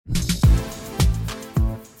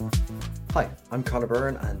Hi, I'm Conor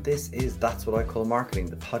Byrne, and this is That's What I Call Marketing,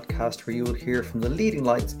 the podcast where you will hear from the leading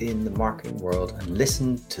lights in the marketing world and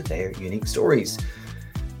listen to their unique stories.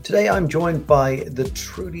 Today I'm joined by the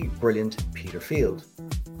truly brilliant Peter Field.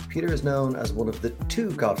 Peter is known as one of the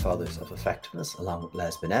two godfathers of effectiveness, along with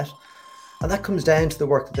Les Binet, and that comes down to the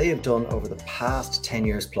work that they have done over the past 10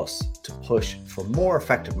 years plus to push for more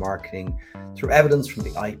effective marketing through evidence from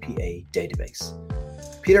the IPA database.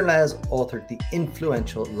 Peter and Les authored the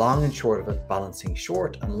influential Long and Short of It, Balancing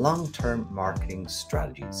Short and Long-Term Marketing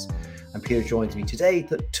Strategies. And Peter joins me today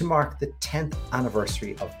to mark the 10th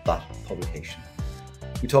anniversary of that publication.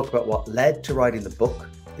 We talk about what led to writing the book,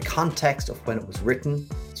 the context of when it was written,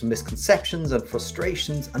 some misconceptions and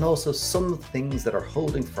frustrations, and also some of the things that are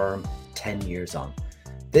holding firm 10 years on.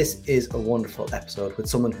 This is a wonderful episode with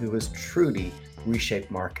someone who has truly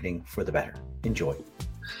reshaped marketing for the better. Enjoy.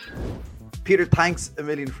 Peter, thanks a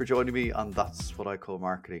million for joining me on That's What I Call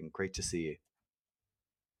Marketing. Great to see you.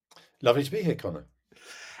 Lovely to be here, Conor.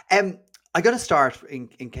 I got to start, in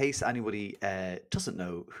case anybody doesn't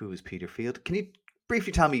know who is Peter Field. Can you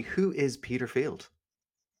briefly tell me who is Peter Field?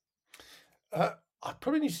 I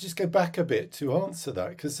probably need to just go back a bit to answer that,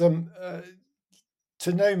 because to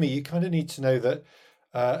know me, you kind of need to know that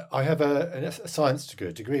I have a science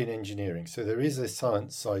degree in engineering. So there is a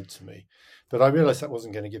science side to me. But I realised that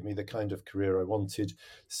wasn't going to give me the kind of career I wanted.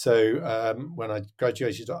 So when I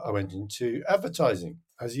graduated, I went into advertising,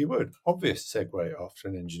 as you would. Obvious segue after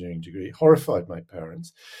an engineering degree. Horrified my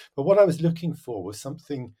parents. But what I was looking for was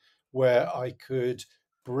something where I could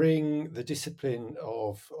bring the discipline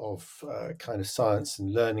of kind of science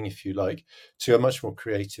and learning, if you like, to a much more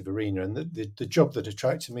creative arena. And the job that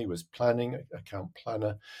attracted me was planning, account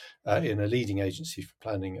planner in a leading agency for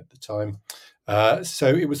planning at the time. So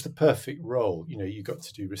it was the perfect role. You know, you got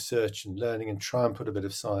to do research and learning and try and put a bit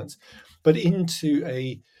of science, but into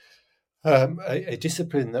a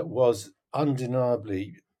discipline that was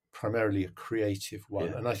undeniably primarily a creative one.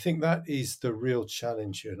 Yeah. And I think that is the real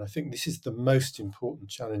challenge here. And I think this is the most important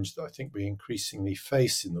challenge that I think we increasingly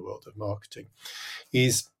face in the world of marketing,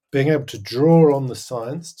 is being able to draw on the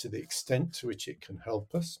science to the extent to which it can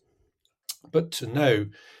help us, but to know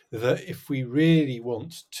that if we really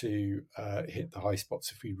want to hit the high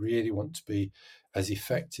spots, if we really want to be as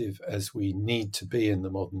effective as we need to be in the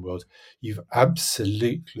modern world, you've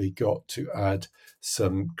absolutely got to add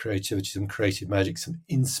some creativity, some creative magic, some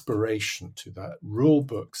inspiration to that. Rule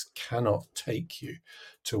books cannot take you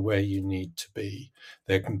to where you need to be.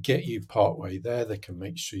 They can get you partway there. They can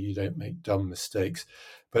make sure you don't make dumb mistakes,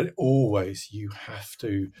 but always you have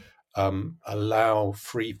to allow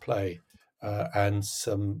free play and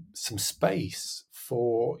some space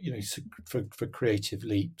for for creative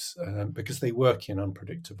leaps, because they work in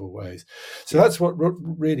unpredictable ways. So that's what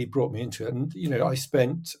really brought me into it. And I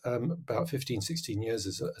spent about 15-16 years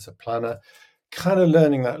as a planner, kind of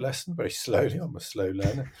learning that lesson very slowly. I'm a slow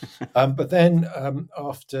learner. But then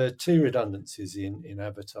after 2 redundancies in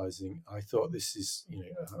advertising, I thought, this is,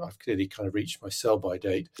 I've clearly kind of reached my sell-by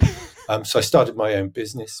date. So I started my own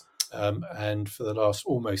business. And for the last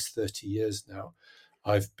almost 30 years now,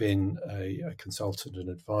 I've been a consultant and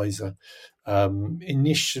advisor,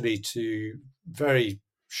 initially to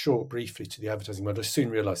briefly to the advertising world. I soon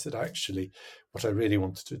realized that actually what I really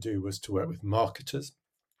wanted to do was to work with marketers.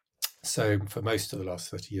 So for most of the last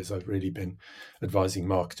 30 years, I've really been advising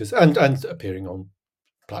marketers and appearing on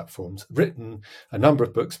platforms, written a number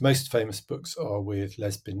of books. Most famous books are with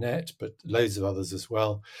Les Binet, but loads of others as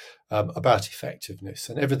well, about effectiveness.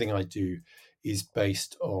 And everything I do is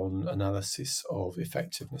based on analysis of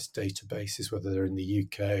effectiveness databases, whether they're in the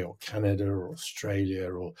UK or Canada or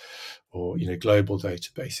Australia or global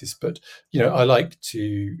databases. But I like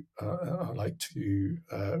to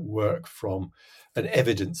work from an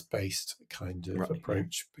evidence-based kind of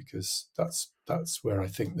approach, because that's where I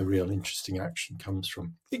think the real interesting action comes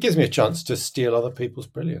from. It gives me a chance to steal other people's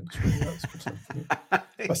brilliance. Really.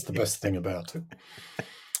 That's the best thing about it.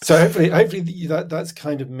 So hopefully that's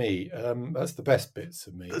kind of me. That's the best bits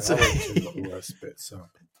of me. I won't tell you what the worst bits are.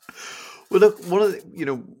 Well, look, one of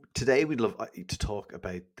the, today we'd love to talk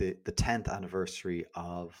about the 10th anniversary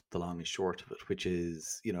of The Long and Short of It, which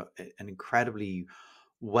is, an incredibly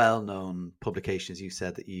well-known publication, as you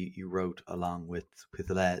said, that you wrote along with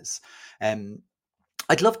Les.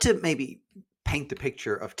 I'd love to maybe paint the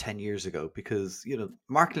picture of 10 years ago, because,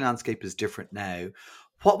 marketing landscape is different now.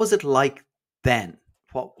 What was it like then?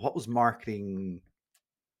 What was marketing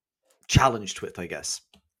challenged with, I guess?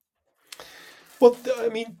 Well, I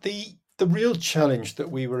mean, the real challenge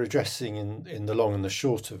that we were addressing in the long and the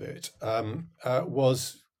short of it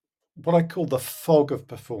was what I call the fog of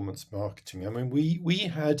performance marketing. I mean, we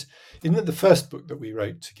had in the first book that we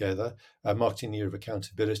wrote together, Marketing the Year of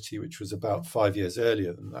Accountability, which was about 5 years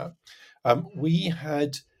earlier than that, we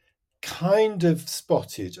had kind of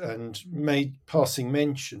spotted and made passing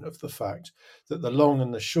mention of the fact that the long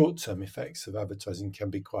and the short-term effects of advertising can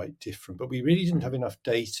be quite different. But we really didn't have enough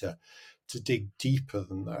data to dig deeper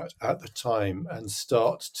than that at the time and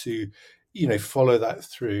start to follow that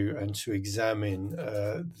through and to examine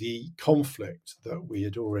the conflict that we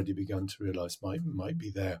had already begun to realize might be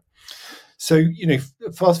there. So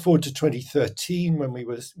fast forward to 2013 when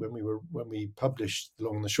we published The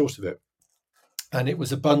Long and the Short of It, and it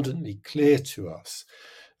was abundantly clear to us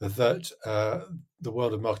that the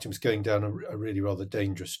world of marketing was going down a really rather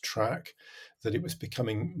dangerous track, that it was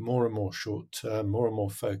becoming more and more short term, more and more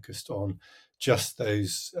focused on just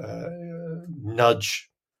those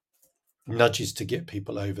nudges to get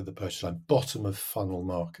people over the purchase line, bottom of funnel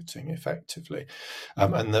marketing effectively,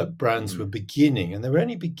 and that brands were beginning, and they were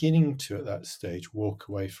only beginning to at that stage walk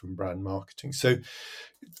away from brand marketing. So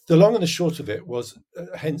the long and the short of it was,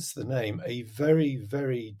 hence the name, a very,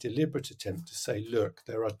 very deliberate attempt to say, look,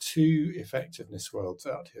 there are two effectiveness worlds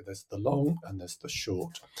out here. There's the long and there's the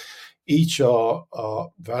short. Each are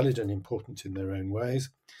valid and important in their own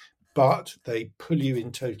ways, but they pull you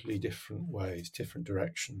in totally different ways, different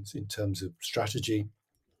directions in terms of strategy,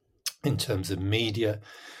 in terms of media,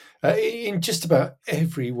 in just about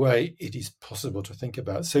every way it is possible to think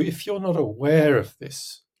about. So if you're not aware of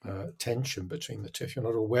this tension between the two, if you're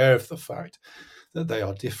not aware of the fact that they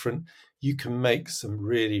are different, you can make some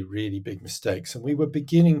really, really big mistakes. And we were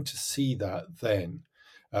beginning to see that then.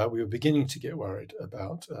 We were beginning to get worried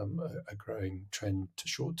about a growing trend to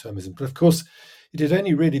short-termism. But of course, it had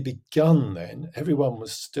only really begun then. Everyone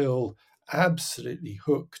was still absolutely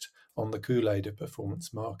hooked on the Kool-Aid of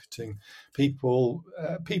performance marketing. People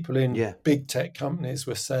in big tech companies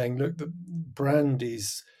were saying, look, the brand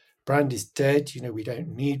is dead. We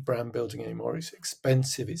don't need brand building anymore. It's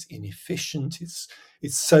expensive. It's inefficient. It's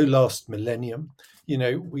so last millennium.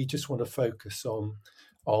 We just want to focus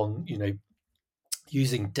on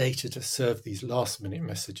using data to serve these last minute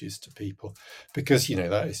messages to people, because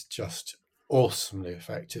that is just awesomely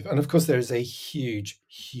effective. And of course there is a huge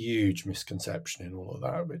misconception in all of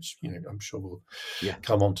that, which I'm sure we'll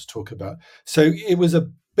come on to talk about. So it was a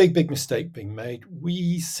big mistake being made.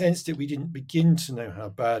 We sensed it. We didn't begin to know how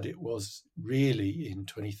bad it was really in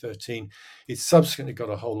 2013. It subsequently got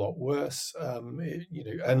a whole lot worse,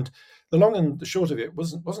 and the long and the short of it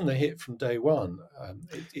wasn't a hit from day one.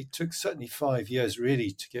 It took certainly 5 years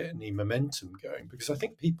really to get any momentum going, because I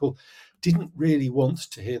think people didn't really want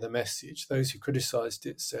to hear the message. Those who criticised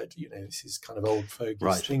it said, this is kind of old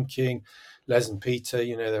fogies thinking. Les and Peter,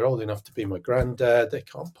 they're old enough to be my granddad. They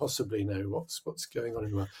can't possibly know what's going on in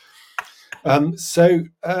the world.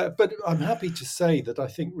 But I'm happy to say that I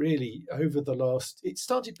think really over it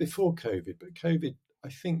started before COVID, but COVID I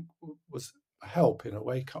think was a help in a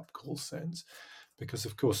wake-up call sense, because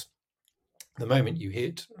of course the moment you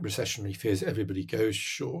hit recessionary fears, everybody goes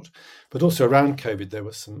short. But also around COVID, there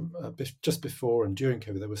was some, just before and during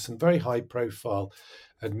COVID, there was some very high-profile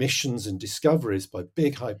admissions and discoveries by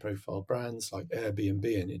big high-profile brands like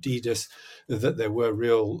Airbnb and Adidas that there were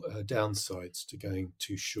real downsides to going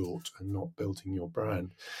too short and not building your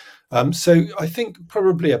brand. So I think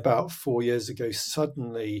probably about 4 years ago,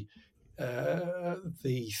 suddenly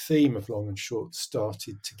the theme of long and short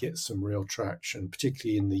started to get some real traction,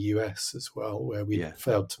 particularly in the US as well, where we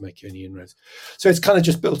failed to make any inroads. So it's kind of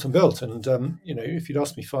just built and built. And, if you'd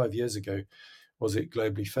asked me 5 years ago, was it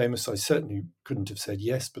globally famous? I certainly couldn't have said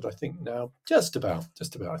yes, but I think now just about.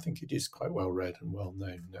 I think it is quite well read and well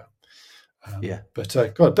known now. But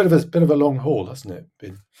got a bit of a long haul, hasn't it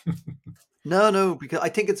been? No, because I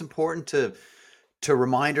think it's important to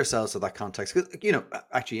remind ourselves of that context. Because,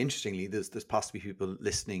 actually, interestingly, there's possibly people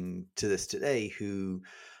listening to this today who,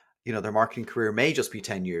 their marketing career may just be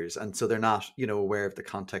 10 years. And so they're not, aware of the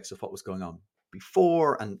context of what was going on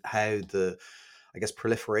before and how the, I guess,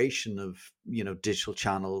 proliferation of, digital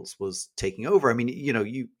channels was taking over. I mean,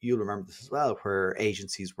 you'll remember this as well, where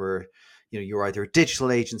agencies were, you were either a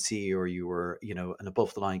digital agency or you were, an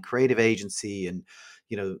above the line creative agency. And,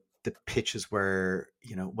 the pitches were,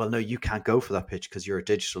 well, no, you can't go for that pitch because you're a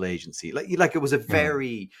digital agency. Like it was a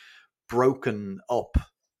very broken up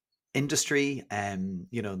industry. And,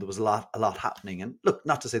 there was a lot happening. And look,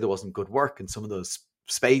 not to say there wasn't good work in some of those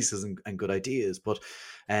spaces and good ideas, but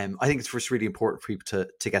I think it's just really important for people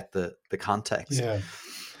to get the context. Yeah.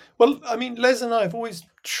 Well, I mean, Les and I have always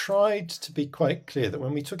tried to be quite clear that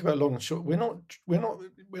when we talk about long and short, we're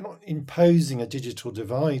not imposing a digital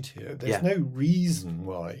divide here. There's Yeah, no reason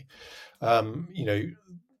why, you know,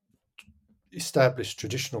 established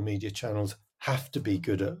traditional media channels have to be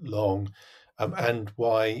good at long, and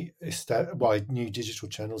why new digital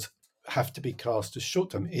channels have to be cast as short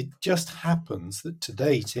term. It just happens that to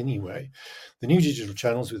date, anyway, the new digital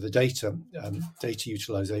channels with the data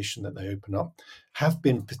utilization that they open up have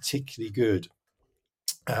been particularly good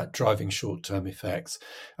at driving short-term effects.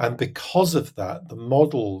 And because of that, the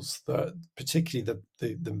models that particularly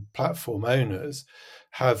the platform owners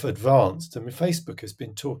have advanced. I mean, Facebook has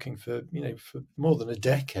been talking for more than a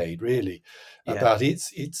decade, really, yeah, about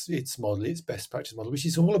its model, its best practice model, which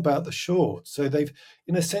is all about the short. So they've,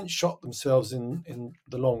 in a sense, shot themselves in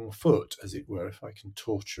the long foot, as it were, if I can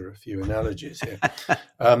torture a few analogies here.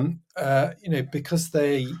 Because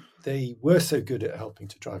they were so good at helping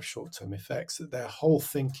to drive short-term effects that their whole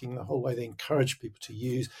thinking, the whole way they encourage people to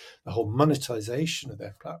use, the whole monetization of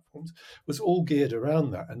their platforms was all geared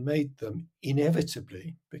around that and made them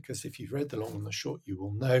inevitably, because if you've read the long and the short, you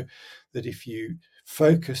will know that if you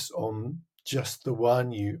focus on just the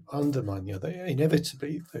one, you undermine the other.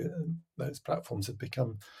 Inevitably, those platforms have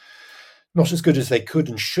become not as good as they could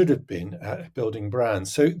and should have been at building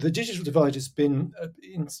brands. So the digital divide has been,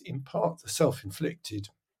 in part, a self-inflicted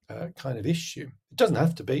kind of issue. It doesn't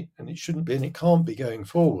have to be, and it shouldn't be, and it can't be going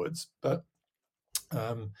forwards. But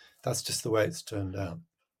that's just the way it's turned out.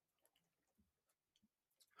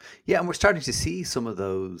 yeah. And we're starting to see some of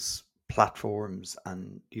those platforms,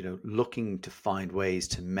 and looking to find ways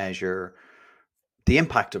to measure the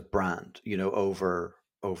impact of brand,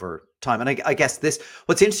 over time. And I guess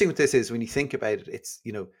what's interesting with this is when you think about it,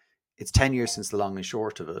 it's 10 years since the long and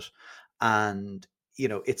short of it. And,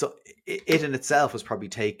 it in itself has probably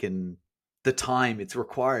taken the time it's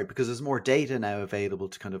required because there's more data now available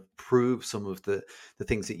to kind of prove some of the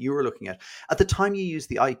things that you were looking at. At the time you used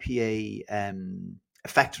the IPA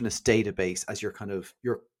effectiveness database as your kind of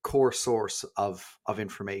your core source of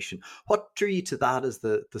information. What drew you to that as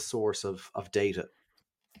the source of data?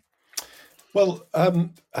 Well,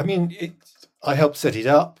 I mean, I helped set it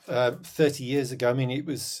up 30 years ago. I mean, it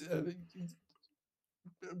was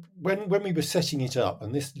when we were setting it up,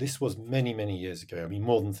 and this was many years ago. I mean,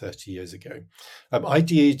 more than 30 years ago. I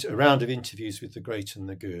did a round of interviews with the great and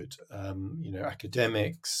the good.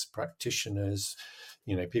 Academics, practitioners,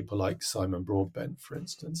 people like Simon Broadbent, for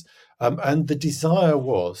instance. And the desire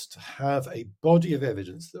was to have a body of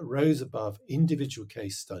evidence that rose above individual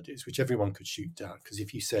case studies, which everyone could shoot down. Because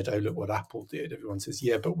if you said, "Oh, look what Apple did," everyone says,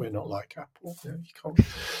 "Yeah, but we're not like Apple." You can't.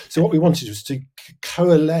 So what we wanted was to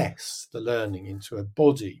coalesce the learning into a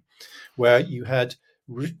body where you had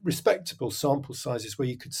respectable sample sizes, where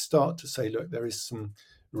you could start to say, "Look, there is some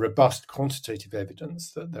robust quantitative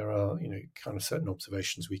evidence that there are, kind of certain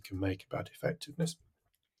observations we can make about effectiveness."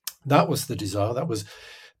 That was the desire. That was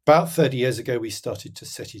about 30 years ago. We started to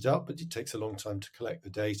set it up, but it takes a long time to collect the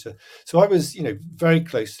data. So I was, very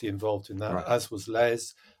closely involved in that, Right. as was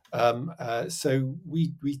Les. So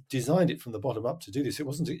we designed it from the bottom up to do this. It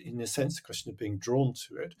wasn't, in a sense, a question of being drawn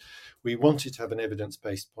to it. We wanted to have an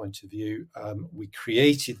evidence-based point of view. We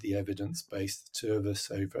created the evidence base, the two of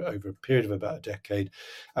us, over a period of about a decade,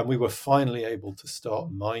 and we were finally able to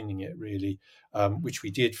start mining it, really, which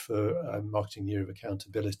we did for Marketing Year of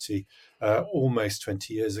Accountability almost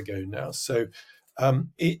 20 years ago now. So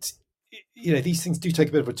these things do take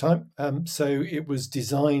a bit of a time. So it was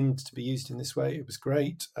designed to be used in this way. It was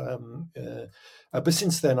great. But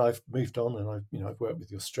since then, I've moved on, and I've worked with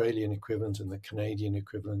the Australian equivalent and the Canadian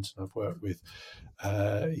equivalent, and I've worked with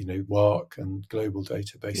WARC and global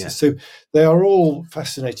databases. Yeah. So they are all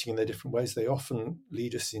fascinating in their different ways. They often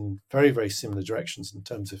lead us in very, very similar directions in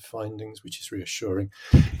terms of findings, which is reassuring.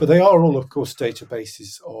 But they are all, of course,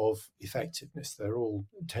 databases of effectiveness. They're all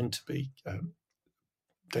tend to be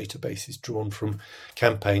databases drawn from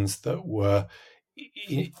campaigns that were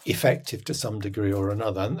effective to some degree or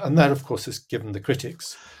another. And that, of course, has given the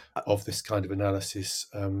critics of this kind of analysis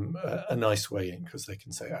a nice way in, because they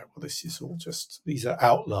can say, "Oh, well, this is all these are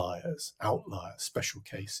outliers, special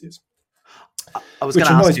cases." I was going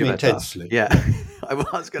to ask you about intensely. That. Yeah, I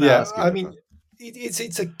was going to ask you. I mean,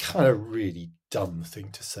 it's a kind of really dumb thing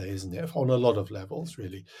to say, isn't it? On a lot of levels,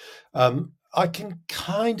 really. I can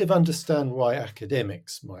kind of understand why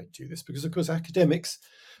academics might do this, because, of course, academics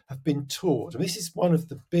have been taught, and this is one of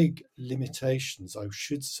the big limitations, I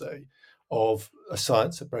should say, of a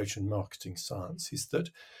science approach and marketing science, is that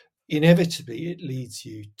inevitably it leads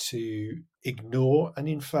you to ignore and,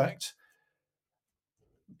 in fact,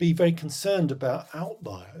 be very concerned about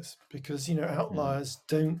outliers, because outliers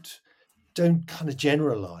don't kind of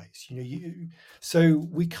generalize. So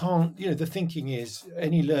we can't. The thinking is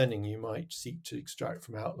any learning you might seek to extract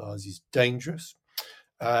from outliers is dangerous,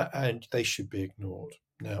 and they should be ignored.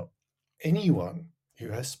 Now, anyone who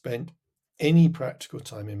has spent any practical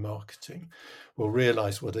time in marketing will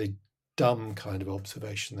realize what a dumb kind of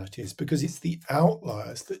observation that is, because it's the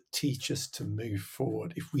outliers that teach us to move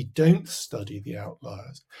forward. If we don't study the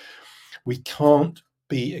outliers, we can't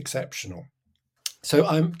be exceptional. So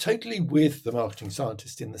I'm totally with the marketing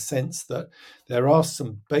scientist in the sense that there are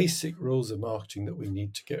some basic rules of marketing that we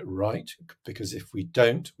need to get right, because if we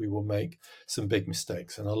don't, we will make some big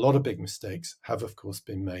mistakes. And a lot of big mistakes have, of course,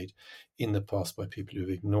 been made in the past by people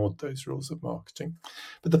who've ignored those rules of marketing.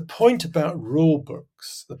 But the point about rule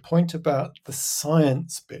books, the point about the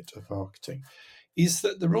science bit of marketing, is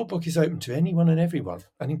that the rule book is open to anyone and everyone.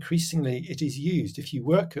 And increasingly it is used. If you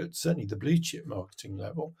work at certainly the blue chip marketing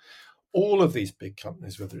level, all of these big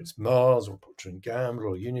companies, whether it's Mars or Procter & Gamble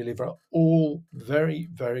or Unilever, are all very,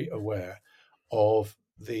 very aware of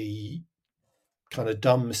the kind of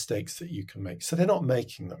dumb mistakes that you can make. So they're not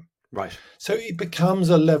making them. Right. So it becomes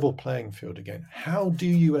a level playing field again. How do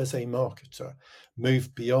you, as a marketer,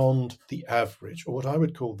 move beyond the average, or what I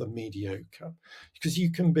would call the mediocre? Because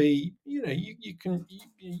you can be, you can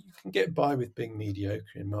get by with being mediocre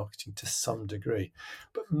in marketing to some degree.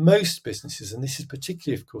 But most businesses, and this is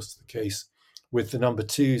particularly, of course, the case with the number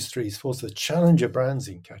 2s, 3s, 4s, the challenger brands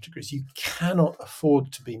in categories, you cannot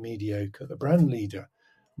afford to be mediocre. The brand leader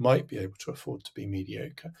might be able to afford to be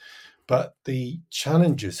mediocre, but the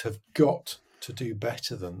challengers have got to do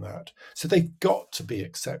better than that. So they've got to be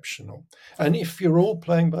exceptional. And if you're all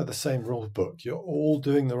playing by the same rule book, you're all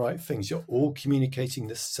doing the right things, you're all communicating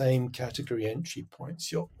the same category entry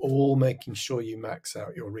points, you're all making sure you max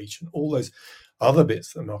out your reach and all those other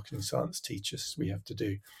bits that marketing science teaches we have to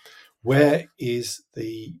do, where is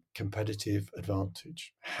the competitive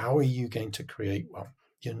advantage? How are you going to create one?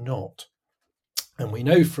 You're not. And we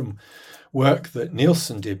know from work that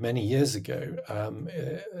Nielsen did many years ago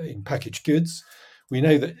in packaged goods, we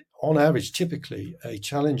know that on average, typically, a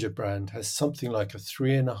challenger brand has something like a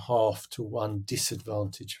 3.5 to 1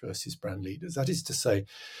 disadvantage versus brand leaders. That is to say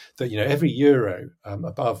that every euro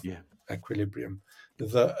above equilibrium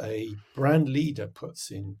that a brand leader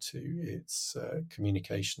puts into its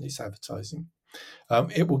communication, its advertising,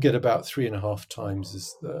 it will get about 3.5 times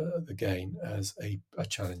as the gain as a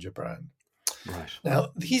challenger brand. Right.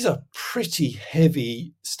 Now, these are pretty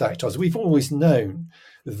heavy stacked odds. We've always known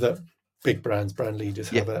that big brands, brand leaders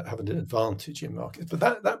have an advantage in markets,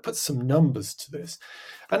 but that puts some numbers to this.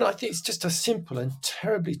 And I think it's just a simple and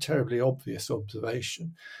terribly, terribly obvious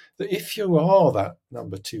observation that if you are that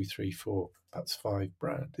number 2, 3, 4, perhaps 5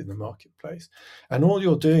 brand in the marketplace, and all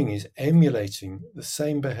you're doing is emulating the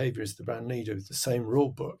same behavior as the brand leader with the same rule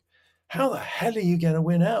book, how the hell are you going to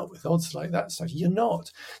win out with odds like that? So you're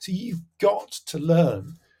not. So you've got to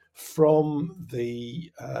learn from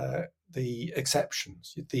the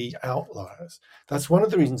exceptions, the outliers. That's one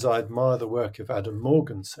of the reasons I admire the work of Adam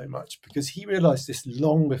Morgan so much, because he realized this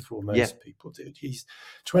long before most people did. He's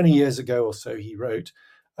 20 years ago or so, he wrote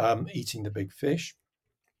Eating the Big Fish,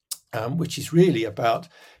 which is really about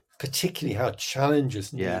particularly how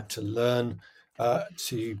challengers need to learn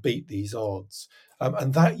to beat these odds.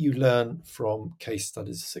 And that you learn from case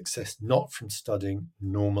studies of success, not from studying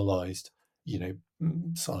normalized,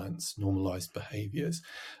 science, normalized behaviors.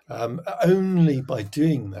 Only by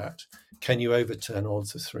doing that can you overturn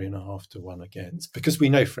odds of 3.5 to 1 against. Because we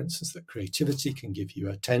know, for instance, that creativity can give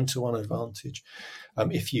you a 10 to 1 advantage.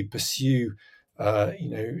 If you pursue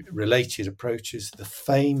related approaches, the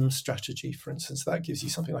FAME strategy, for instance, that gives you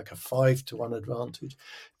something like a 5 to 1 advantage.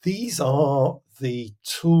 These are the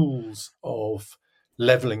tools of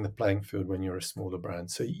leveling the playing field when you're a smaller brand.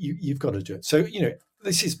 So you've got to do it. So,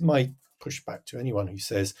 this is my pushback to anyone who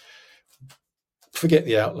says, forget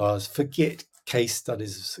the outliers, forget case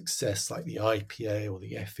studies of success like the IPA or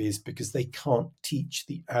the FIS, because they can't teach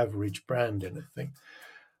the average brand anything.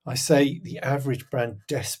 I say the average brand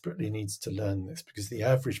desperately needs to learn this, because the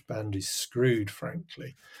average brand is screwed,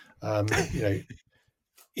 frankly.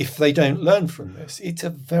 If they don't learn from this, it's a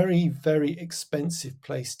very, very expensive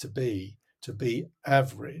place to be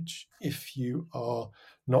average if you are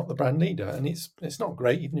not the brand leader. And it's not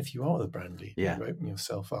great even if you are the brand leader. You open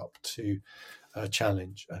yourself up to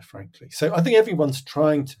challenge, frankly. So I think everyone's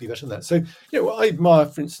trying to be better than that. So, I admire,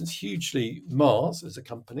 for instance, hugely Mars as a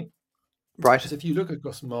company. Right. Because if you look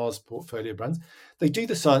across Mars portfolio brands, they do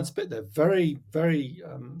the science bit. They're very, very,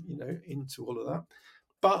 into all of that.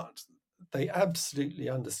 But they absolutely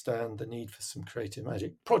understand the need for some creative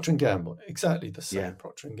magic. Procter & Gamble, exactly the same. Yeah.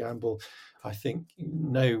 Procter & Gamble, I think,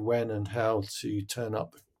 know when and how to turn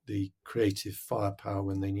up the creative firepower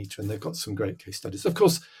when they need to, and they've got some great case studies. Of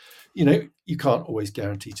course, you can't always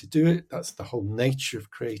guarantee to do it. That's the whole nature of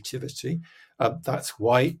creativity. That's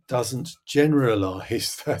why it doesn't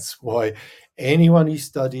generalize. That's why anyone who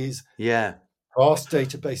studies vast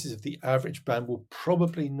databases of the average brand will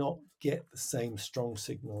probably not get the same strong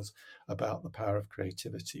signals about the power of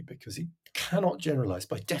creativity, because it cannot generalize.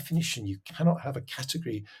 By definition, you cannot have a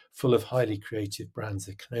category full of highly creative brands.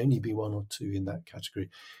 There can only be one or two in that category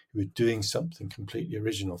who are doing something completely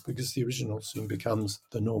original, because the original soon becomes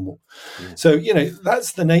the normal. Yeah. So,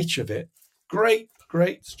 that's the nature of it. Great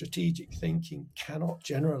strategic thinking cannot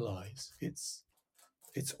generalize. It's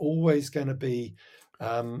always going to be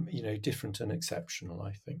different and exceptional,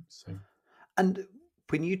 I think. So, and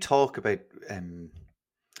when you talk about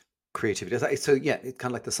creativity, so yeah, it's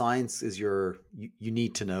kind of like the science is you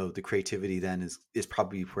need to know. The creativity then is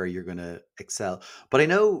probably where you're going to excel. But I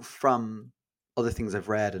know from other things I've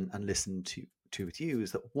read and listened to with you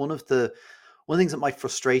is that one of the things that might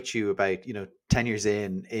frustrate you about 10 years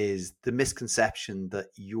in is the misconception that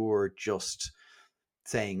you're just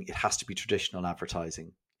saying it has to be traditional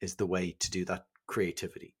advertising is the way to do that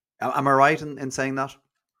creativity. Am I right in saying that?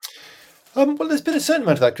 Well, there's been a certain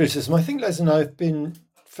amount of that criticism. I think Les and I have been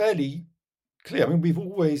fairly clear. I mean, we've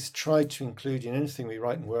always tried to include in anything we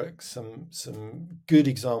write and work some good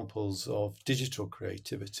examples of digital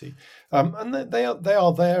creativity, and they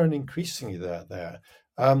are there, and increasingly they're there.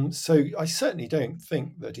 So I certainly don't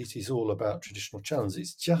think that it is all about traditional channels.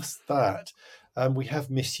 It's just that we have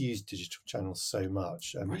misused digital channels so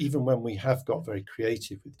much. Even when we have got very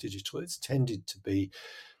creative with digital, it's tended to be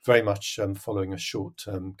very much following a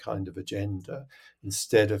short-term kind of agenda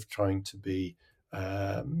instead of trying to be,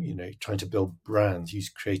 trying to build brands, use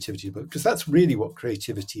creativity, because that's really what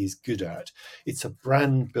creativity is good at. It's a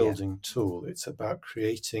brand building tool. It's about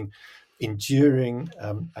creating enduring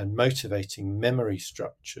and motivating memory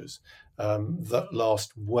structures that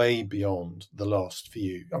last way beyond the last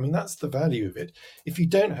few. I mean, that's the value of it. If you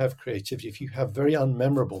don't have creativity, if you have very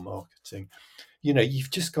unmemorable marketing, you've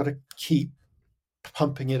just got to keep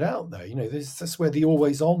pumping it out there. That's where the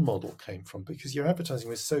always on model came from, because your advertising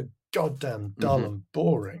was so goddamn dull and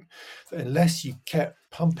boring that unless you kept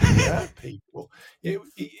pumping it at people,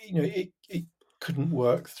 it couldn't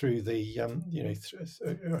work through the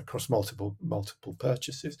across multiple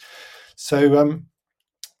purchases. So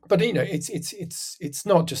but it's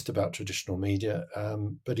not just about traditional media,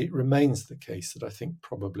 but it remains the case that I think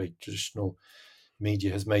probably traditional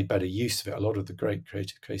media has made better use of it. A lot of the great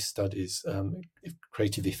creative case studies,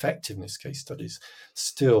 creative effectiveness case studies,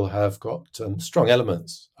 still have got strong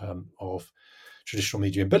elements of traditional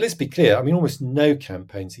media. But let's be clear, I mean, almost no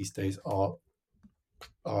campaigns these days are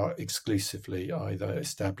exclusively either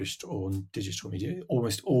established or digital media.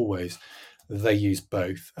 Almost always they use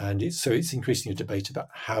both, and it's increasingly a debate about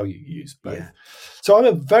how you use both. Yeah. So I'm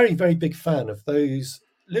a very, very big fan of those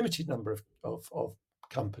limited number of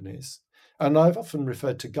companies. And I've often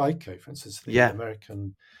referred to Geico, for instance, the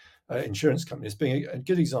American insurance company, as being a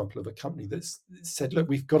good example of a company that's said, look,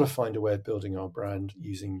 we've got to find a way of building our brand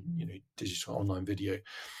using digital online video.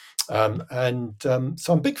 So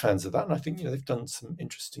I'm big fans of that. And I think they've done some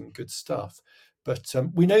interesting, good stuff. But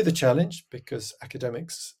we know the challenge, because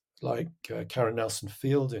academics like Karen Nelson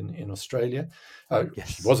Field in Australia,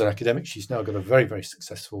 she was an academic. She's now got a very, very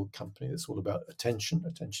successful company that's all about attention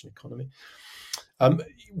economy.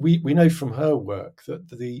 We know from her work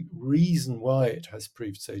that the reason why it has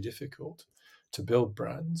proved so difficult to build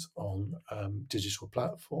brands on digital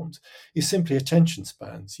platforms is simply attention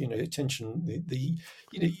spans. Attention.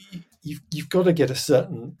 You've got to get a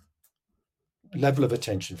certain level of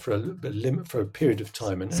attention for a period of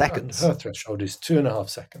time, and seconds. And her threshold is 2.5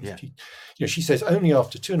 seconds. Yeah. She says only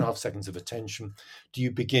after 2.5 seconds of attention do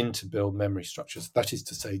you begin to build memory structures. That is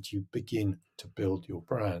to say, do you begin to build your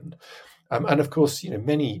brand? And of course,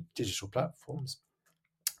 many digital platforms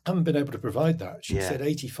haven't been able to provide that. She said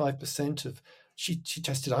 85% of she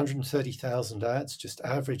tested 130,000 ads, just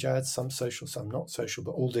average ads, some social, some not social,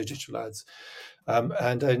 but all digital ads.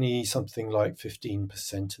 And only something like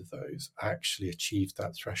 15% of those actually achieved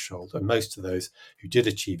that threshold. And most of those who did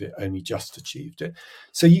achieve it only just achieved it.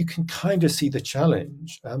 So you can kind of see the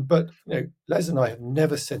challenge. But Les and I have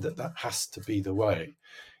never said that has to be the way.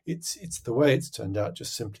 It's the way it's turned out,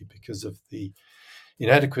 just simply because of the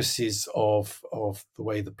inadequacies of the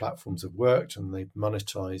way the platforms have worked, and they've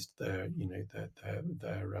monetized their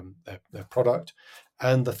product,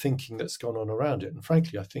 and the thinking that's gone on around it. And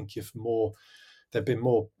frankly, I think if more there've been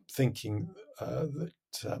more thinking that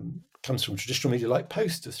comes from traditional media, like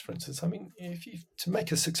posters, for instance. I mean, to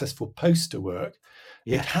make a successful poster work,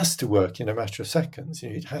 it has to work in a matter of seconds.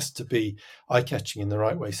 It has to be eye-catching in the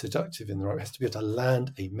right way, seductive in the right way. It has to be able to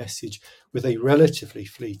land a message with a relatively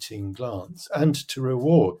fleeting glance, and to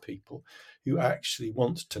reward people who actually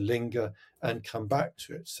want to linger and come back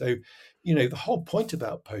to it. So, the whole point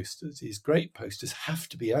about posters is great posters have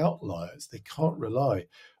to be outliers. They can't rely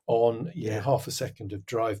on half a second of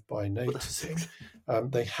drive-by noticing.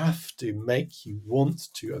 They have to make you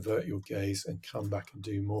want to avert your gaze and come back and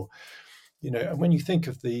do more. And when you think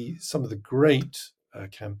of some of the great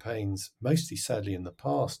campaigns, mostly sadly in the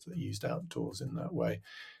past, that used outdoors in that way,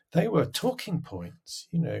 they were talking points.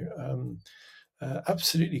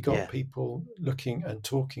 Absolutely got people looking and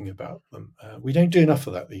talking about them. We don't do enough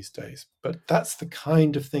of that these days, but that's the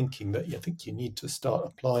kind of thinking that I think you need to start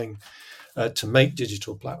applying to make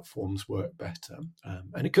digital platforms work better.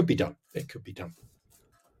 And it could be done. It could be done.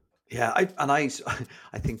 Yeah, I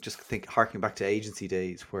think harking back to agency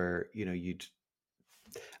days where you'd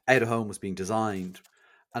out of home was being designed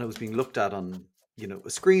and it was being looked at on a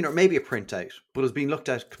screen or maybe a printout, but it was being looked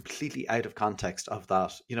at completely out of context of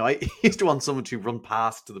that. I used to want someone to run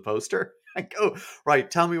past to the poster and go, right,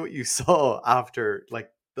 tell me what you saw after like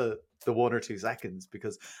the 1 or 2 seconds,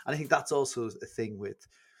 because I think that's also a thing with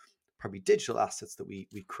probably digital assets that we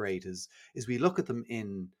create is we look at them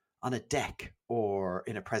on a deck or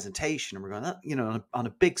in a presentation and we're going, on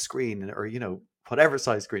a big screen or whatever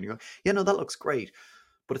size screen, you go, that looks great,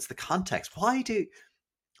 but it's the context.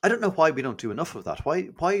 I don't know why we don't do enough of that.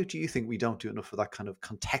 Why do you think we don't do enough of that kind of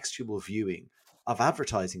contextual viewing of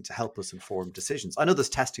advertising to help us inform decisions? I know there's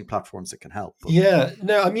testing platforms that can help. But...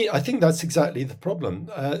 I think that's exactly the problem.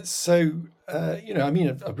 I've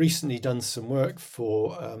recently done some work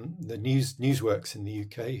for the Newsworks in the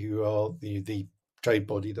UK, who are the trade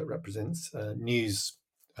body that represents news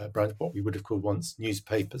brands, what we would have called once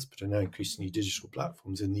newspapers, but are now increasingly digital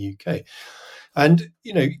platforms in the UK. And,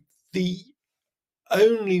 the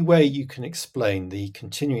only way you can explain the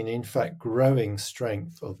continuing, in fact, growing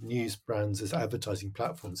strength of news brands as advertising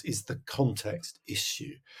platforms is the context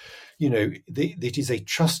issue. It is a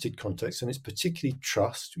trusted context, and it's particularly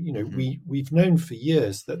trust. We've known for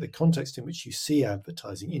years that the context in which you see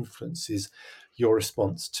advertising influences your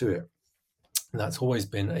response to it. And that's always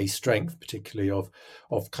been a strength, particularly of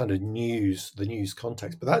kind of the news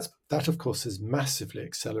context. But that of course has massively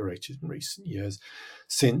accelerated in recent years,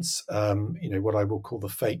 since what I will call the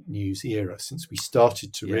fake news era, since we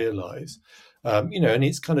started to realise, and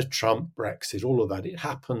it's kind of Trump, Brexit, all of that. It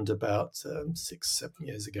happened about 6-7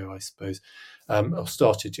 years ago, I suppose, and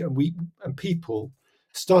people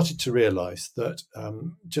started to realise that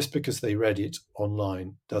just because they read it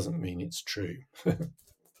online doesn't mean it's true.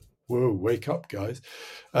 Whoa, wake up, guys.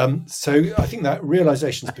 So I think that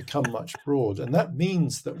realization has become much broad. And that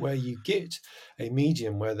means that where you get a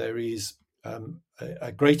medium where there is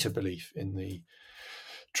a greater belief in the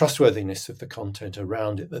trustworthiness of the content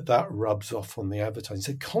around it, that rubs off on the advertising.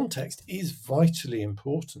 So context is vitally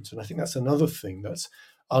important. And I think that's another thing that's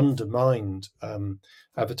undermined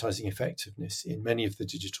advertising effectiveness in many of the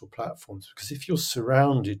digital platforms. Because if you're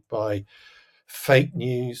surrounded by fake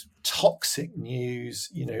news, toxic news,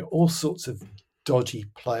 all sorts of dodgy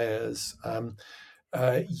players,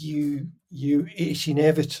 it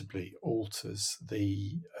inevitably alters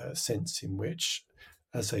the sense in which,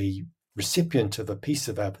 as a recipient of a piece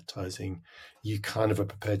of advertising, you kind of are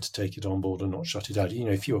prepared to take it on board and not shut it out.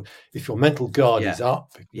 If your mental guard is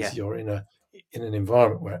up because you're in an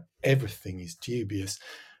environment where everything is dubious,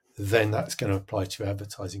 then that's going to apply to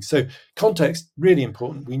advertising. So context, really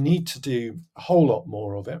important. We need to do a whole lot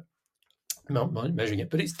more of it, measuring it,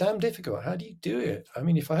 but it's damn difficult. How do you do it? I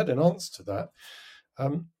mean, if I had an answer to that,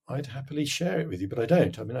 I'd happily share it with you, but I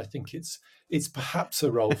don't. I mean, I think it's perhaps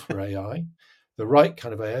a role for AI, the right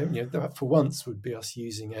kind of AI, that for once would be us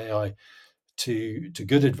using AI to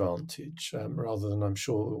good advantage, rather than, I'm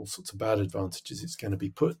sure, all sorts of bad advantages it's going to be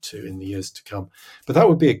put to in the years to come. But that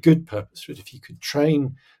would be a good purpose for it. If you could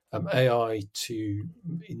train AI to,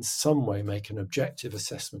 in some way, make an objective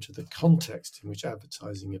assessment of the context in which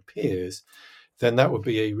advertising appears, then that would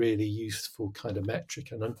be a really useful kind of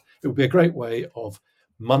metric, and it would be a great way of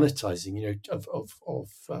monetizing,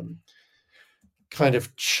 kind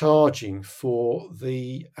of charging for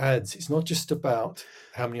the ads. It's not just about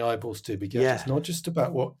how many eyeballs did we get. It's not just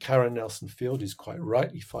about what Karen Nelson Field is quite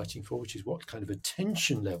rightly fighting for, which is what kind of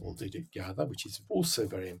attention level did it gather, which is also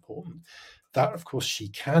very important. that, of course, she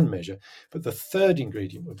can measure. But the third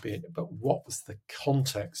ingredient would be, but what was the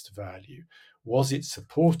context value? Was it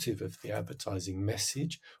supportive of the advertising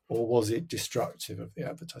message, or was it destructive of the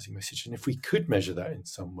advertising message? And if we could measure that in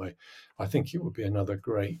some way, I think it would be another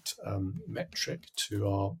great metric to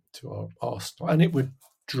our arsenal, and it would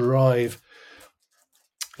drive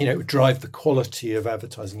the quality of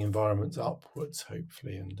advertising environments upwards,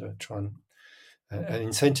 hopefully, and try and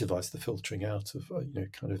incentivize the filtering out of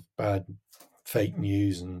kind of bad fake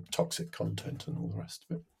news and toxic content and all the rest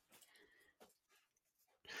of it.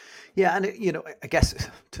 Yeah, and I guess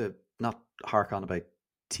to not hark on about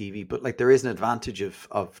TV, but like there is an advantage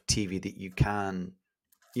of TV that you can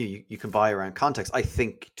buy around context. I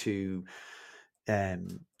think to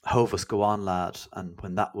Hovas Go On Lad, and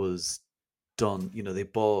when that was done, they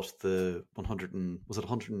bought the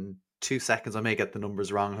 102 seconds. I may get the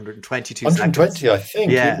numbers wrong. 122 120, seconds. I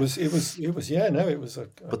think. Yeah. It was it was a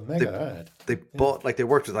mega ad. They bought, like, they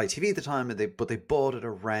worked with ITV at the time, and they bought it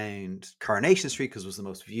around Coronation Street because it was the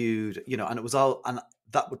most viewed, and it was all, and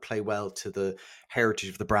that would play well to the heritage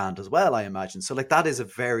of the brand as well, I imagine. So like that is a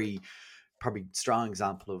very probably strong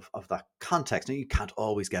example of that context. Now, you can't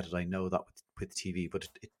always get it, I know that with TV, but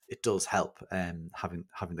it does help having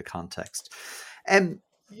the context.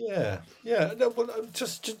 Yeah. No, well,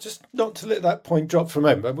 just not to let that point drop for a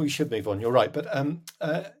moment, but we should move on. You're right, but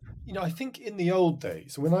I think in the old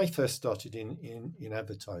days, when I first started in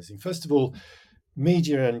advertising, first of all,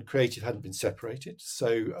 media and creative hadn't been separated.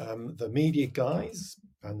 So the media guys,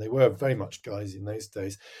 and they were very much guys in those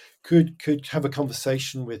days, could have a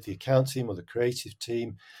conversation with the account team or the creative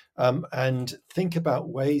team and think about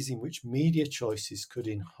ways in which media choices could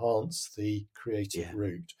enhance the creative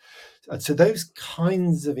route. And so those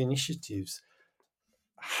kinds of initiatives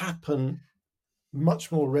happen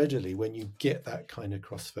much more readily when you get that kind of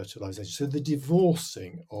cross-fertilization. So the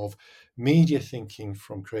divorcing of media thinking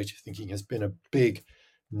from creative thinking has been a big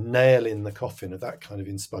nail in the coffin of that kind of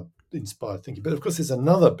inspired thinking. But of course, there's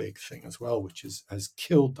another big thing as well, which has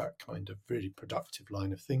killed that kind of really productive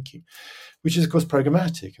line of thinking, which is, of course,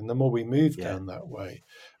 programmatic. And the more we move down that way,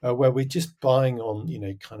 where we're just buying on,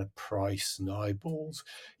 kind of price and eyeballs,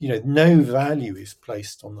 no value is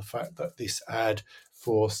placed on the fact that this ad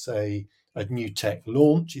for, say, a new tech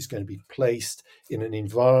launch is going to be placed in an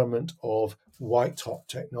environment of white hot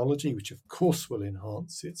technology, which of course will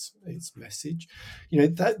enhance its message.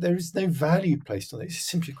 That there is no value placed on it. It's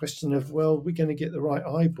simply a question of, well, we're going to get the right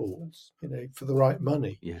eyeballs, for the right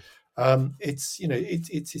money. It's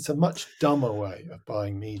a much dumber way of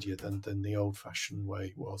buying media than the old-fashioned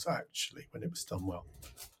way was actually when it was done well.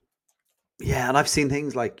 Yeah, and I've seen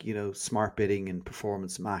things like smart bidding and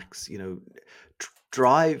Performance Max,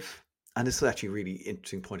 drive. And this is actually a really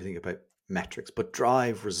interesting point to think about metrics, but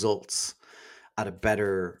drive results at a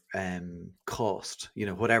better cost,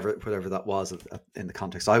 whatever that was in the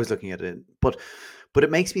context I was looking at it in. But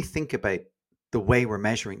it makes me think about the way we're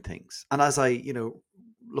measuring things. And as I,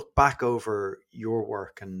 look back over your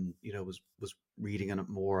work and, was reading on it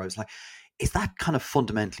more, I was like, is that kind of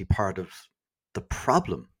fundamentally part of the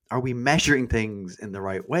problem? Are we measuring things in the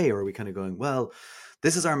right way? Or are we kind of going, well,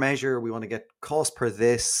 this is our measure, we want to get cost per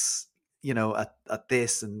this, at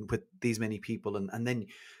this and with these many people, and then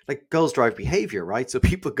like goals drive behavior, right? So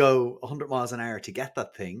people go 100 miles an hour to get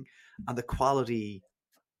that thing, and the quality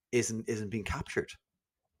isn't being captured.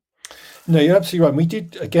 No, you're absolutely right. And we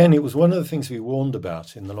did, again, it was one of the things we warned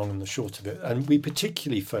about in the long and the short of it, and we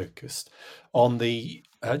particularly focused on the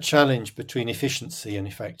challenge between efficiency and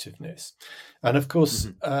effectiveness. And of course,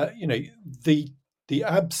 the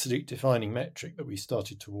absolute defining metric that we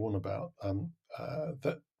started to warn about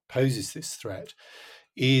that poses this threat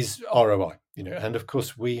is ROI. And of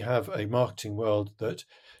course, we have a marketing world that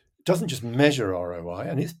doesn't just measure ROI,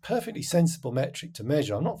 and it's a perfectly sensible metric to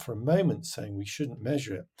measure. I'm not for a moment saying we shouldn't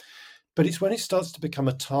measure it, but it's when it starts to become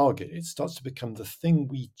a target, it starts to become the thing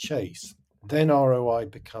we chase, then ROI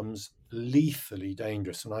becomes lethally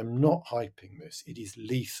dangerous. And I'm not hyping this. It is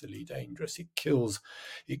lethally dangerous. It kills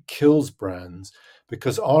brands,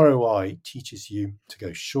 because ROI teaches you to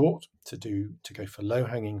go short, to go for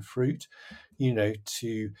low-hanging fruit,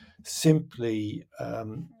 to simply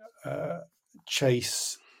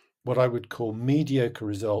chase what I would call mediocre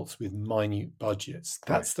results with minute budgets.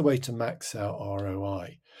 That's the way to max out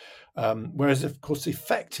ROI. Whereas, of course,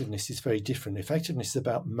 effectiveness is very different. Effectiveness is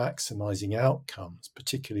about maximizing outcomes,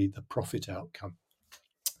 particularly the profit outcome.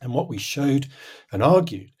 And what we showed and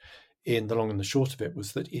argued in the long and the short of it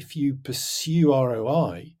was that if you pursue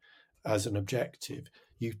ROI as an objective,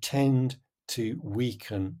 you tend to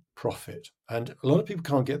weaken profit. And a lot of people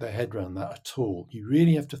can't get their head around that at all. You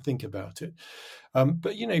really have to think about it.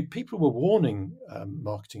 But, people were warning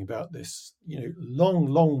marketing about this,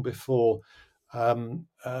 long before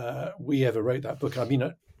we ever wrote that book. I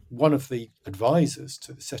mean, one of the advisors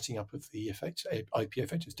to the setting up of the IP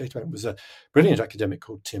Effectiveness Data Bank was a brilliant academic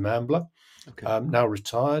called Tim Ambler, now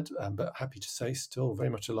retired, but happy to say still very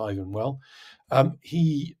much alive and well.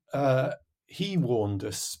 He warned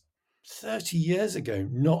us 30 years ago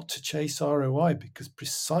not to chase ROI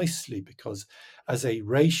precisely because as a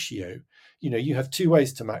ratio, you have two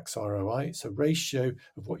ways to max ROI. It's a ratio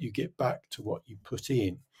of what you get back to what you put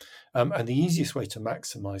in. And the easiest way to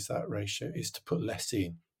maximize that ratio is to put less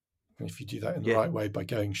in. And if you do that in the right way by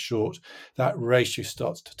going short, that ratio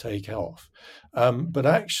starts to take off. But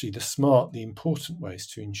actually, the important way is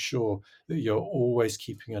to ensure that you're always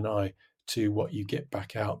keeping an eye to what you get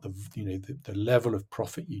back out, the level of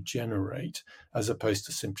profit you generate, as opposed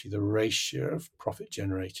to simply the ratio of profit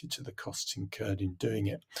generated to the costs incurred in doing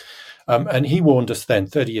it. And he warned us then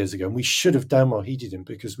 30 years ago, and we should have done well, he didn't,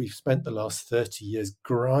 because we've spent the last 30 years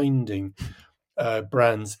grinding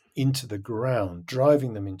brands into the ground,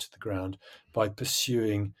 driving them into the ground by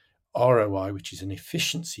pursuing ROI, which is an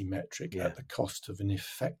efficiency metric at the cost of an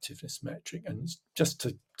effectiveness metric. And it's just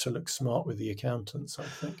to look smart with the accountants, I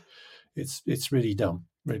think. It's really dumb.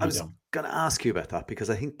 Really I was going to ask you about that because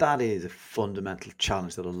I think that is a fundamental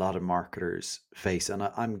challenge that a lot of marketers face. And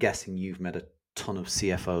I'm guessing you've met a ton of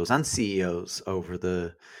CFOs and CEOs over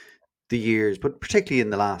the years, but particularly in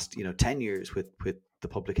the last 10 years with the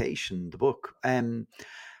publication, the book.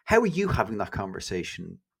 How are you having that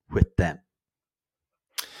conversation with them?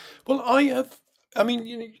 Well, a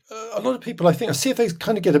lot of people, I think, CFAs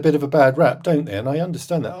kind of get a bit of a bad rap, don't they? And I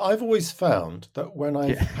understand that. I've always found that when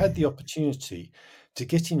I've had the opportunity to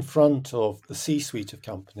get in front of the C-suite of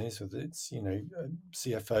companies, whether it's,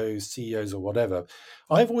 CFOs, CEOs or whatever,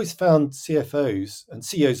 I've always found CFOs, and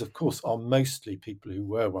CEOs, of course, are mostly people who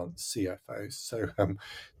were once CFOs. So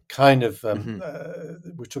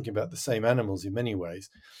we're talking about the same animals in many ways.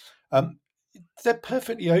 They're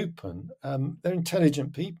perfectly open. They're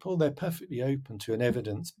intelligent people. They're perfectly open to an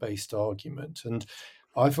evidence-based argument. And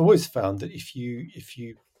I've always found that if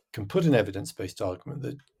you can put an evidence-based argument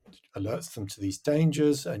that alerts them to these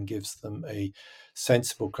dangers and gives them a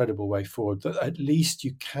sensible, credible way forward, that at least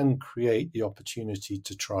you can create the opportunity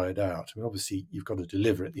to try it out. I mean, obviously, you've got to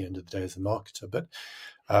deliver at the end of the day as a marketer, but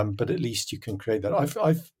at least you can create that.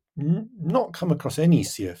 I've not come across any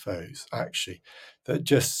CFOs actually that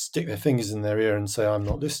just stick their fingers in their ear and say, I'm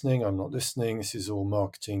not listening, this is all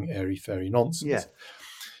marketing airy-fairy nonsense.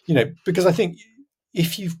 Because I think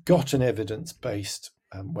if you've got an evidence-based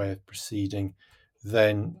way of proceeding,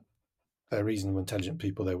 then they're reasonable, intelligent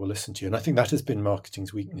people, they will listen to you. And I think that has been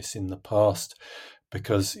marketing's weakness in the past,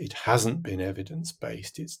 because it hasn't been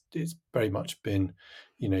evidence-based. It's very much been,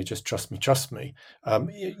 just trust me.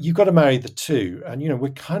 You've got to marry the two. And,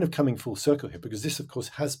 we're kind of coming full circle here, because this, of course,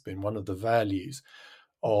 has been one of the values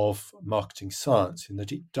of marketing science, in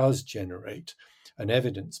that it does generate an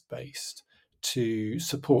evidence-based to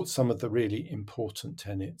support some of the really important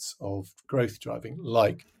tenets of growth driving,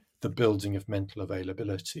 like the building of mental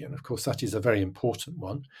availability. And of course, that is a very important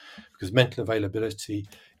one, because mental availability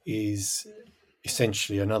is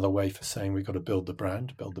essentially another way for saying we've got to build the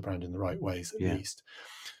brand in the right ways, at least.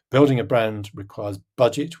 Building a brand requires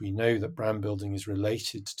budget. We know that brand building is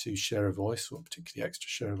related to share of voice, or particularly extra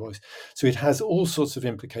share of voice. So it has all sorts of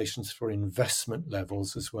implications for investment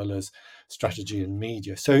levels as well as strategy and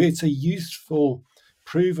media. So it's a useful,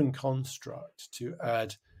 proven construct to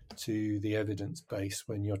add to the evidence base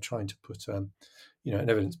when you're trying to put an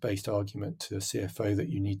evidence-based argument to a CFO that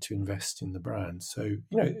you need to invest in the brand. So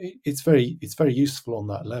it's very useful on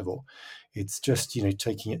that level. It's just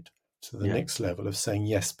taking it to the next level of saying,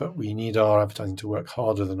 yes, but we need our advertising to work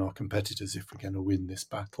harder than our competitors if we're going to win this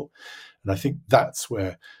battle. And I think that's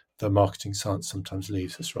where the marketing science sometimes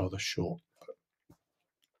leaves us rather short.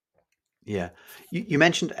 Yeah, you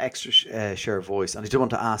mentioned extra share of voice, and I did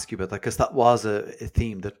want to ask you about that, because that was a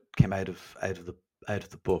theme that came out of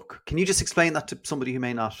the book. Can you just explain that to somebody who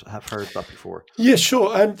may not have heard that before? Yeah,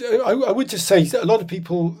 sure. And I would just say a lot of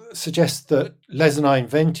people suggest that Les and I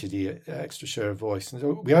invented the extra share of voice,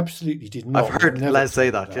 and we absolutely did not. I've heard Les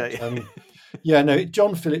say that. No,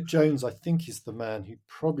 John Philip Jones, I think, is the man who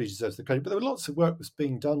probably deserves the credit. But there were lots of work was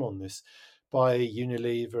being done on this by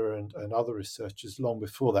Unilever and other researchers long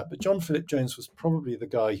before that. But John Philip Jones was probably the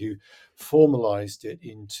guy who formalized it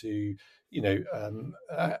into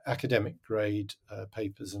academic grade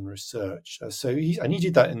papers and research. So he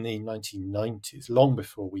did that in the 1990s, long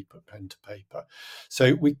before we put pen to paper.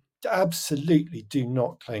 So we absolutely do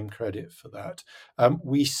not claim credit for that.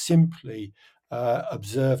 We simply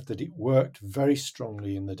observed that it worked very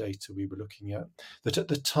strongly in the data we were looking at, that at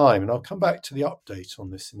the time, and I'll come back to the update on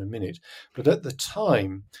this in a minute, but at the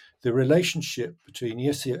time, the relationship between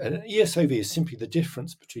ESOV, and ESOV is simply the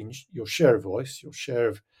difference between your share of voice, your share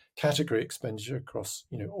of category expenditure across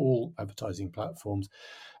all advertising platforms,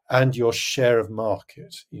 and your share of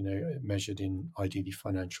market, measured in ideally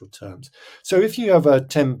financial terms. So if you have a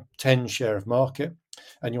 10 share of market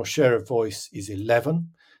and your share of voice is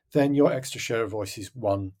 11, then your extra share of voice is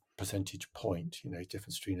 1 percentage point,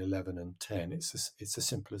 difference between 11 and 10. It's as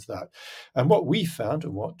simple as that. And what we found,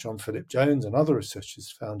 and what John Philip Jones and other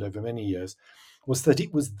researchers found over many years, was that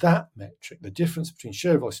it was that metric, the difference between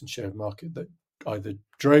share of voice and share of market, that either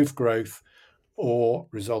drove growth or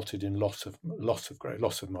resulted in loss of growth,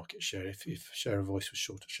 loss of market share if share of voice was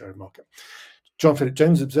short of share of market. John Philip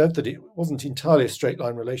Jones observed that it wasn't entirely a straight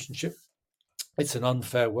line relationship. It's an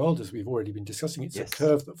unfair world, as we've already been discussing. It's Yes. a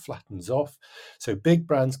curve that flattens off. So big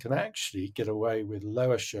brands can actually get away with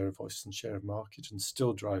lower share of voice and share of market and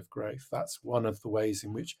still drive growth. That's one of the ways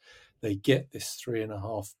in which they get this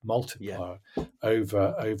 3.5 multiplier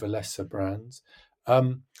over lesser brands.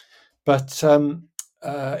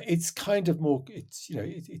 It's kind of more,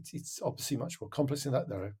 it's obviously much more complex in that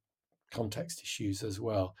there are context issues as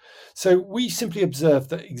well. So we simply observed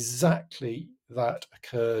that exactly that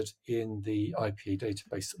occurred in the IPA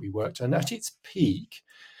database that we worked, and at its peak,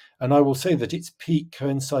 and I will say that its peak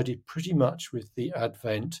coincided pretty much with the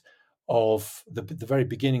advent of the very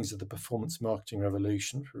beginnings of the performance marketing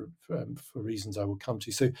revolution for reasons I will come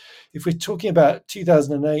to. So if we're talking about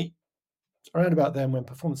 2008, around about then, when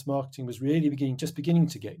performance marketing was really beginning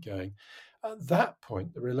to get going, at that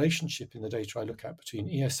point, the relationship in the data I look at between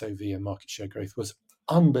ESOV and market share growth was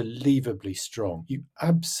unbelievably strong. You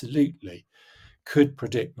absolutely could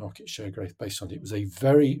predict market share growth based on it. It was a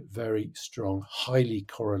very, very strong, highly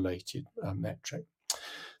correlated metric.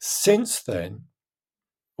 Since then,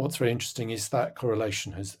 what's very interesting is that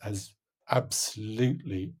correlation has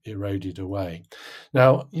absolutely eroded away.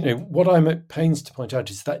 Now, what I'm at pains to point out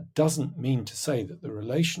is that doesn't mean to say that the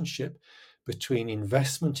relationship between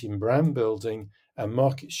investment in brand building and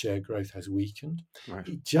market share growth has weakened. Right.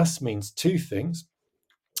 It just means two things.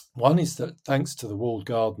 One is that thanks to the walled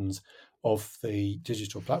gardens of the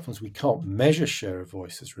digital platforms, we can't measure share of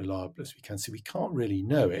voice as reliably as we can. So we can't really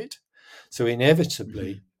know it. So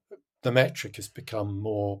inevitably, the metric has become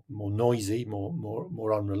more noisy,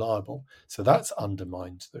 more unreliable. So that's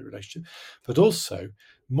undermined the relationship. But also,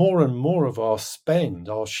 more and more of our spend,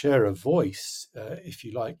 our share of voice, if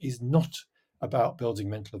you like, is not about building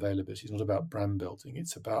mental availability. It's not about brand building.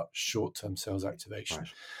 It's about short-term sales activation.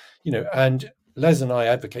 Right. And Les and I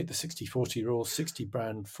advocate the 60-40 rule, 60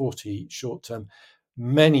 brand, 40 short-term.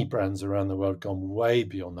 Many brands around the world have gone way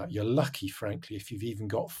beyond that. You're lucky, frankly, if you've even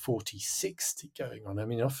got 40-60 going on. I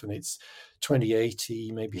mean, often it's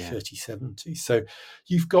 20-80, maybe 30-70. So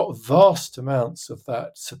you've got vast amounts of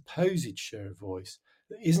that supposed share of voice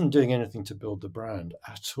that isn't doing anything to build the brand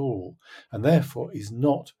at all, and therefore is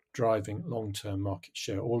not driving long-term market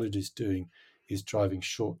share. All it is doing is driving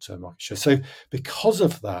short-term market share. So because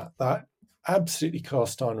of that absolutely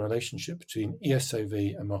cast iron relationship between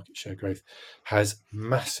ESOV and market share growth has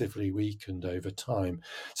massively weakened over time.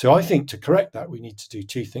 So I think to correct that, we need to do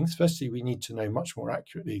two things. Firstly, we need to know much more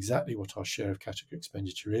accurately exactly what our share of category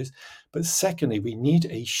expenditure is. But secondly, we need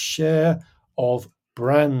a share of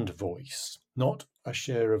brand voice, not a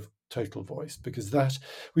share of total voice, because that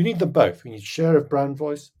we need them both. We need share of brand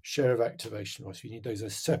voice, share of activation voice. We need those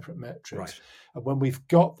as separate metrics. Right. And when we've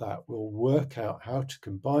got that, we'll work out how to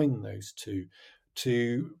combine those two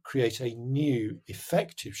to create a new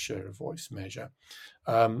effective share of voice measure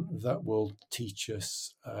that will teach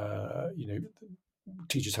us,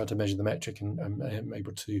 teach us how to measure the metric and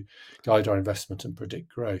able to guide our investment and predict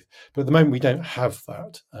growth. But at the moment, we don't have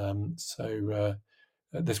that. So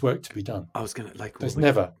there's work to be done. I was gonna there's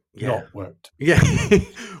never not worked. Yeah.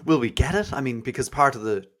 Will we get it? I mean, because part of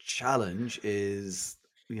the challenge is,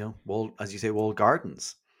 as you say, walled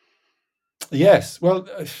gardens. Yes. Well,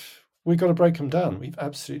 we've got to break them down. We've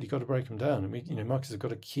absolutely got to break them down. And we, marketers have got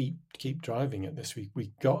to keep driving at this.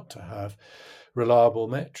 We've got to have reliable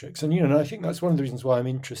metrics. And, and I think that's one of the reasons why I'm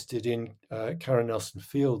interested in Karen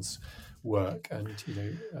Nelson-Field's work. And,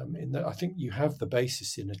 I think you have the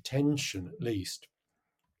basis in attention, at least,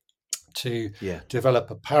 to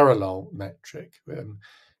develop a parallel metric.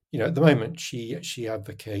 At the moment, she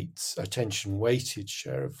advocates attention weighted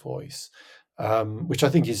share of voice. which I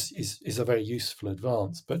think is a very useful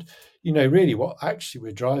advance. But, really what actually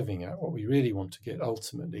we're driving at, what we really want to get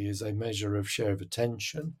ultimately is a measure of share of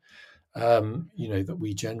attention, that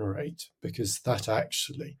we generate, because that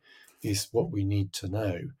actually is what we need to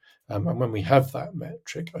know. And when we have that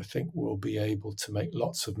metric, I think we'll be able to make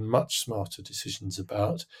lots of much smarter decisions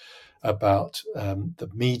about the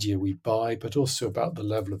media we buy, but also about the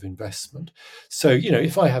level of investment. So,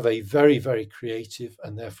 if I have a very, very creative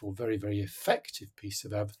and therefore very, very effective piece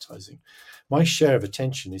of advertising, my share of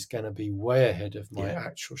attention is going to be way ahead of my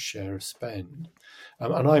actual share of spend.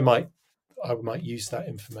 And I might use that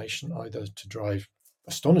information either to drive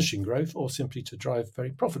astonishing growth or simply to drive very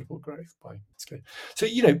profitable growth by scale. So,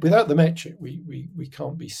 without the metric, we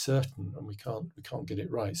can't be certain, and we can't get it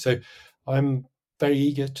right. So I'm very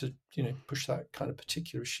eager to push that kind of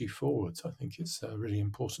particular issue forwards. I think it's a really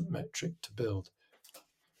important metric to build.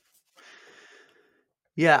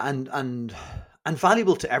 Yeah, and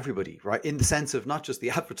valuable to everybody, right? In the sense of not just the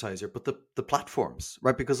advertiser, but the platforms,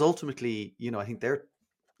 right? Because ultimately, I think they're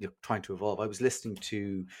trying to evolve. I was listening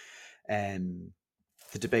to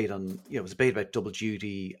the debate on, it was a debate about double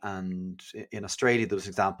duty, and in Australia there was an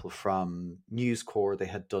example from News Corp. They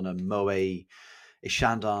had done a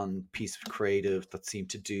Shandong piece of creative that seemed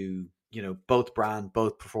to do, both brand,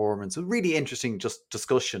 both performance. A really interesting just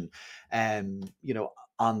discussion,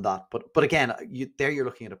 on that. But again, you're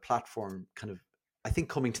looking at a platform kind of, I think,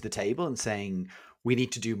 coming to the table and saying, we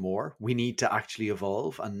need to do more. We need to actually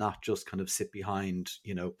evolve and not just kind of sit behind,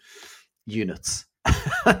 units.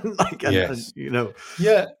 Yes.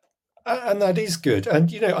 Yeah, and that is good.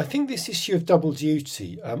 And, I think this issue of double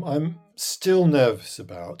duty, I'm still nervous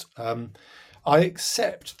about. I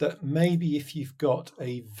accept that maybe if you've got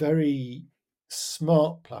a very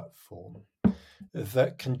smart platform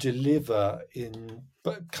that can deliver in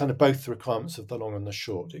kind of both the requirements of the long and the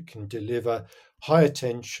short, it can deliver high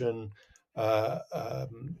attention,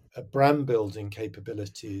 brand building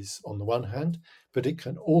capabilities on the one hand, but it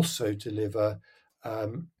can also deliver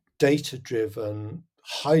data-driven,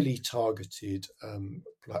 highly targeted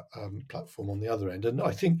platform on the other end. And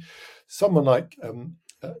I think someone like a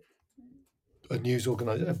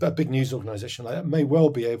big news organization like that may well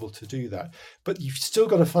be able to do that. But you've still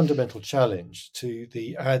got a fundamental challenge to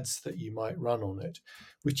the ads that you might run on it,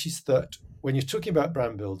 which is that when you're talking about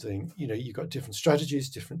brand building, you've got different strategies,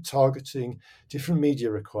 different targeting, different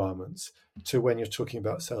media requirements to when you're talking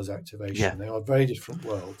about sales activation. Yeah. They are very different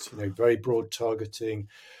worlds, very broad targeting,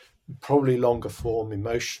 probably longer form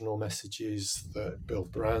emotional messages that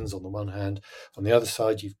build brands on the one hand. On the other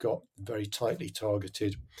side, you've got very tightly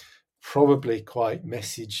targeted, probably quite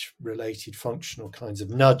message related functional kinds of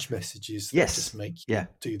nudge messages that just make you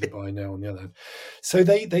do the buy now on the other hand. So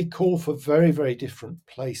they call for very, very different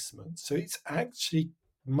placements. So it's actually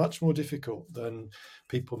much more difficult than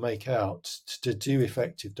people make out to do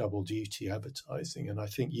effective double duty advertising. And I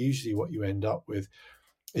think usually what you end up with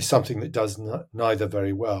is something that does neither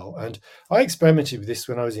very well. And I experimented with this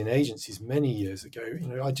when I was in agencies many years ago.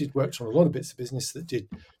 I worked on a lot of bits of business that did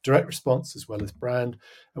direct response as well as brand,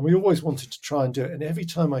 and we always wanted to try and do it. And every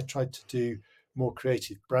time I tried to do more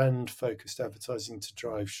creative brand-focused advertising to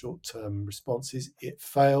drive short-term responses, it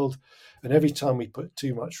failed. And every time we put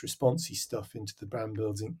too much responsive stuff into the brand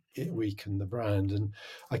building, it weakened the brand. And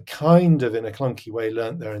I kind of, in a clunky way,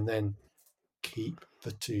 learned there and then, keep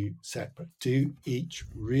the two separate. Do each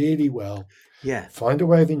really well. Yeah. Find a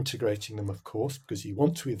way of integrating them, of course, because you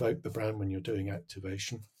want to evoke the brand when you're doing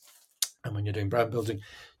activation. And when you're doing brand building,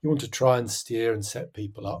 you want to try and steer and set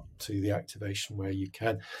people up to the activation where you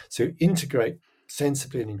can. So integrate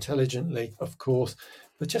sensibly and intelligently, of course,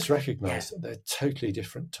 but just recognize that they're totally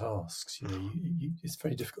different tasks. It's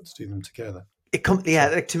very difficult to do them together.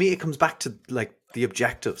 To me, it comes back to like the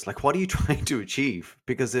objectives. Like, what are you trying to achieve?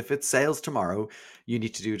 Because if it's sales tomorrow, you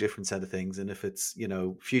need to do a different set of things. And if it's,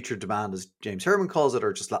 future demand, as James Herman calls it,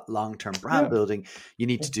 or just long-term brand building, you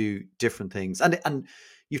need to do different things. And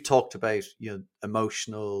you've talked about,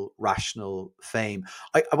 emotional, rational fame.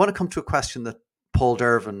 I want to come to a question that Paul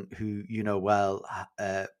Dervin, who you know well,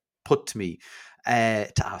 put to me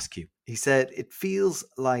to ask you. He said, it feels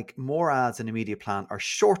like more ads in a media plan are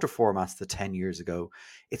shorter formats than 10 years ago.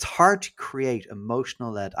 It's hard to create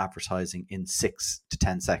emotional-led advertising in 6 to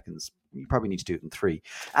 10 seconds. You probably need to do it in 3.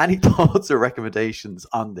 Any thoughts or recommendations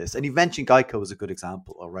on this? And you mentioned Geico as a good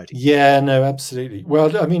example already. Yeah, no, absolutely.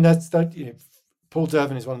 Well, I mean, that's Paul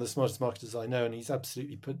Dervin is one of the smartest marketers I know, and he's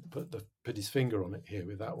absolutely put his finger on it here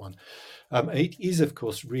with that one. It is, of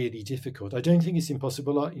course, really difficult. I don't think it's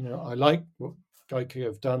impossible. I like what Geico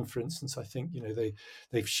have done, for instance. I think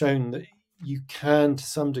they've shown that you can, to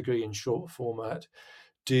some degree, in short format,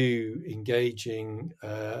 do engaging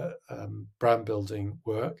brand building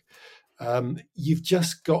work, you've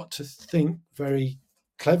just got to think very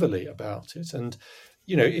cleverly about it. And,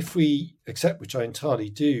 if we accept, which I entirely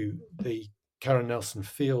do, the Karen Nelson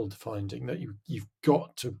Field finding that you've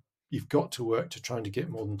got to work to trying to get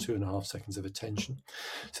more than 2.5 seconds of attention.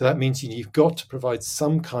 So that means you've got to provide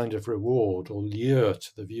some kind of reward or lure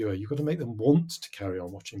to the viewer. You've got to make them want to carry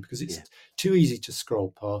on watching, because it's too easy to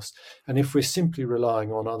scroll past. And if we're simply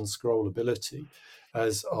relying on unscrollability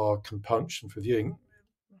as our compunction for viewing,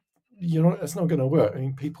 that's not going to work. I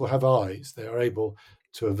mean, people have eyes. They are able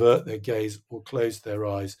to avert their gaze or close their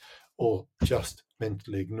eyes or just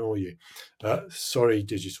mentally ignore you. Sorry,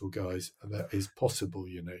 digital guys, that is possible,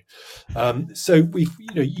 So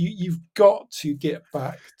you've got to get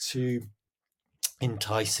back to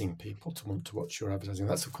enticing people to want to watch your advertising.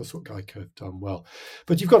 That's, of course, what Geico have done well.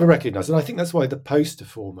 But you've got to recognise, and I think that's why the poster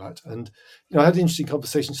format, and I had an interesting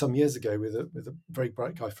conversation some years ago with a very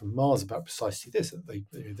bright guy from Mars about precisely this.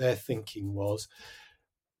 Their thinking was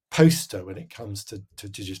poster when it comes to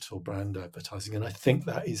digital brand advertising, and I think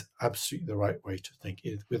that is absolutely the right way to think.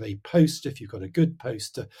 With a poster, if you've got a good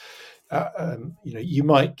poster, you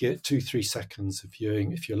might get 2-3 seconds of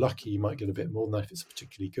viewing. If you're lucky, you might get a bit more than that if it's a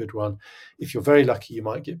particularly good one. If you're very lucky, you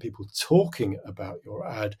might get people talking about your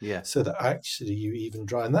ad, so that actually you even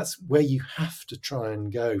drive. And that's where you have to try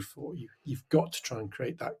and go for. You've got to try and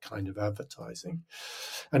create that kind of advertising.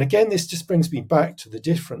 And again, this just brings me back to the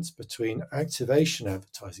difference between activation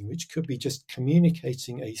advertising, which could be just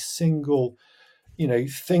communicating a single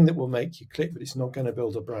thing that will make you click, but it's not going to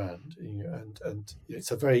build a brand, and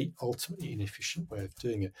it's a very ultimately inefficient way of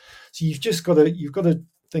doing it. So you've got to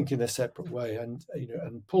think in a separate way, and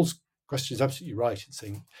Paul's question is absolutely right in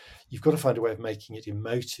saying you've got to find a way of making it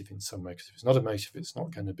emotive in some way, because if it's not emotive, it's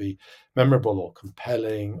not going to be memorable or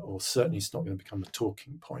compelling, or certainly it's not going to become a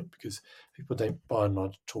talking point, because people don't by and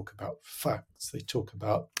large talk about facts, they talk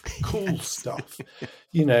about cool stuff.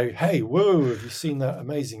 Hey, whoa, have you seen that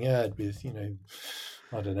amazing ad with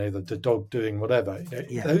I don't know, the dog doing whatever?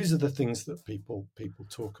 Those are the things that people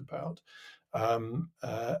talk about. And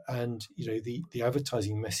the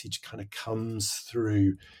advertising message kind of comes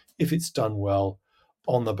through, if it's done well,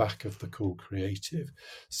 on the back of the cool creative.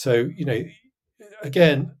 So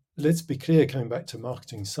again, let's be clear, coming back to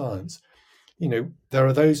marketing science, there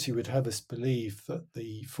are those who would have us believe that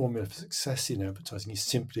the formula for success in advertising is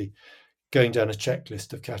simply going down a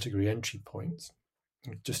checklist of category entry points,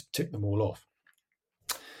 just tick them all off.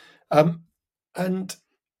 And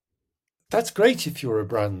that's great if you're a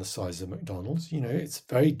brand the size of McDonald's. It's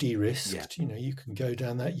very de-risked. You can go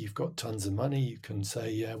down that. You've got tons of money. You can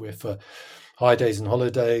say, we're for high days and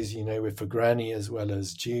holidays. We're for granny as well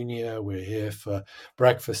as junior. We're here for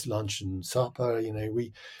breakfast, lunch, and supper.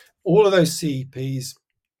 All of those CEPs,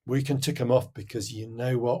 we can tick them off because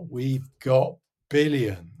we've got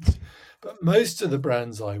billions. But most of the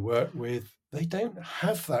brands I work with, they don't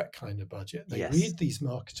have that kind of budget. They read these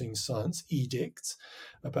marketing science edicts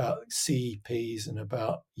about CEPs and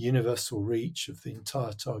about universal reach of the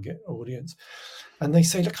entire target audience. And they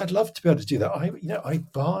say, look, I'd love to be able to do that. I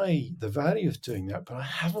buy the value of doing that, but I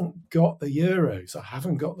haven't got the euros. I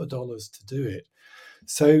haven't got the dollars to do it.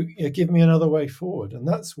 So give me another way forward. And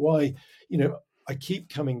that's why, I keep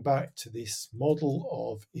coming back to this model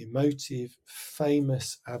of emotive,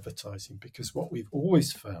 famous advertising, because what we've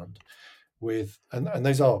always found with, and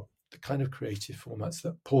those are the kind of creative formats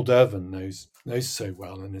that Paul Dervan knows so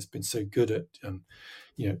well and has been so good at,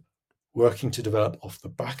 working to develop off the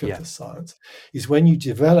back of the science, is when you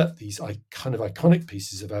develop these kind of iconic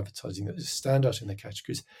pieces of advertising that just stand out in the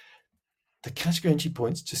categories, the category entry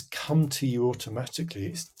points just come to you automatically.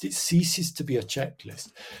 It ceases to be a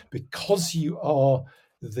checklist because you are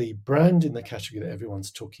the brand in the category that everyone's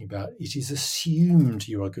talking about. It is assumed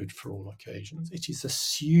you are good for all occasions. It is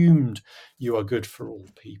assumed you are good for all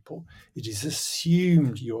people. It is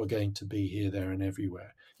assumed you are going to be here, there, and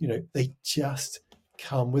everywhere. They just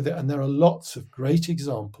come with it. And there are lots of great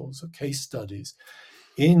examples of case studies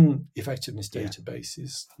in effectiveness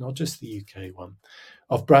databases, not just the UK one,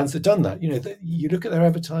 of brands that done that. You look at their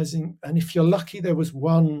advertising, and if you're lucky, there was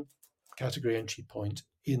one category entry point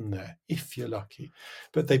in there, if you're lucky,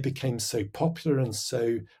 but they became so popular and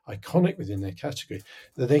so iconic within their category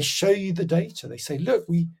that they show you the data. They say, look,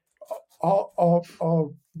 our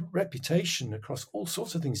reputation across all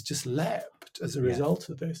sorts of things just leapt as a result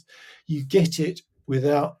of this. You get it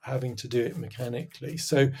without having to do it mechanically.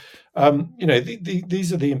 So,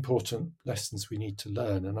 these are the important lessons we need to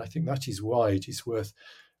learn. And I think that is why it is worth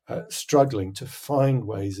struggling to find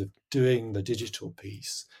ways of doing the digital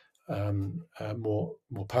piece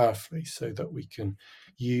more powerfully, so that we can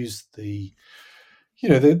use the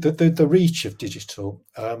reach of digital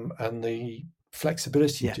and the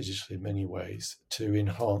flexibility of digital in many ways to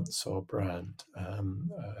enhance our brand.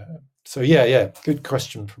 So good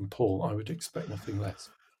question from Paul. I would expect nothing less.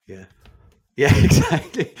 Yeah,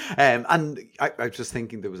 exactly. And I was just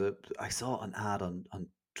thinking, I saw an ad on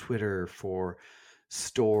Twitter for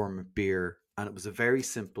Storm beer, and it was a very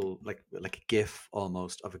simple, like a GIF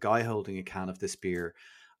almost, of a guy holding a can of this beer,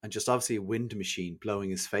 and just obviously a wind machine blowing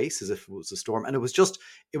his face as if it was a storm, and it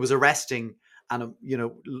was arresting, and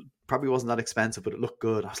probably wasn't that expensive, but it looked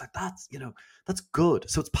good. I was like, that's good.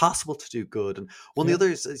 So it's possible to do good. And one of the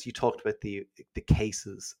others, as you talked about the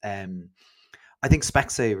cases, I think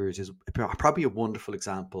Specsavers is probably a wonderful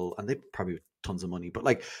example, and they probably have tons of money, but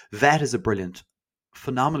like Vet is a brilliant,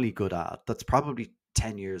 phenomenally good ad that's probably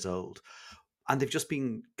 10 years old, and they've just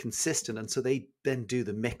been consistent. And so they then do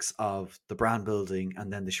the mix of the brand building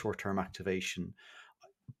and then the short-term activation,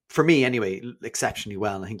 for me anyway, exceptionally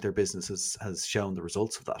well. And I think their business has shown the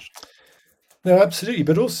results of that. No, absolutely.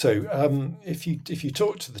 But also, if you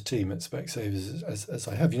talk to the team at Specsavers, as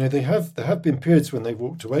I have, there have been periods when they've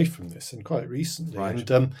walked away from this, and quite recently. Right.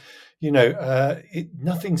 And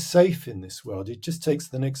nothing's safe in this world. It just takes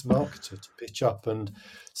the next marketer to pitch up and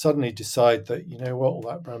suddenly decide that, all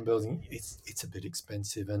that brand building, it's a bit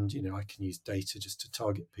expensive, and I can use data just to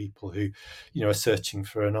target people who are searching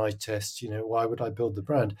for an eye test. Why would I build the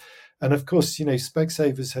brand? And of course,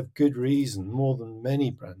 Specsavers have good reason, more than many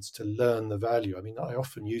brands, to learn the value. I mean, I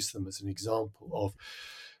often use them as an example of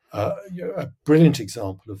a brilliant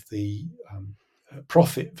example of the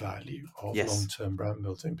profit value of long-term brand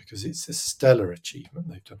building, because it's a stellar achievement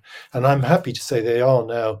they've done. And I'm happy to say they are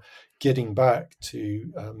now getting back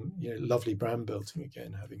to lovely brand building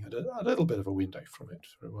again, having had a little bit of a window from it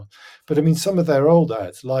for a while. But I mean, some of their old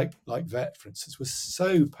ads, like Vet, for instance, was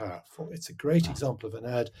so powerful. It's a great example of an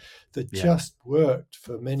ad that just worked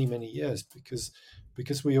for many, many years because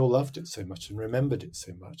we all loved it so much and remembered it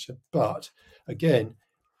so much. But again,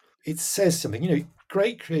 it says something.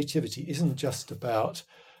 Great creativity isn't just about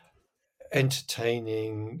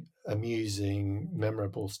entertaining, amusing,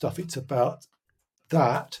 memorable stuff. It's about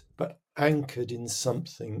that, but anchored in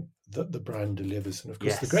something that the brand delivers. And of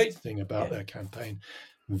course, the great thing about their campaign,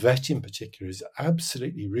 Vet in particular, is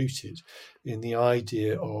absolutely rooted in the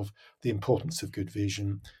idea of the importance of good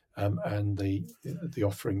vision and the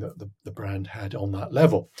offering that the brand had on that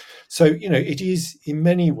level. So, it is in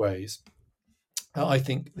many ways, I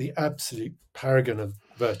think, the absolute paragon of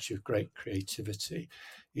virtue of great creativity.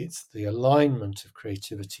 It's the alignment of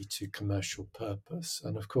creativity to commercial purpose.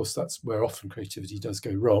 And of course, that's where often creativity does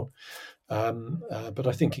go wrong. But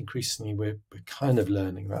I think increasingly we're kind of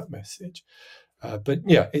learning that message. But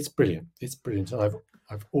yeah, it's brilliant. It's brilliant. And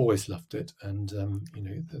I've always loved it. And,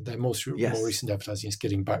 their more recent advertising is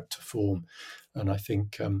getting back to form. And I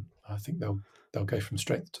think they'll go from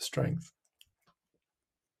strength to strength.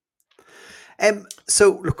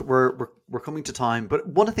 So look, we're coming to time, but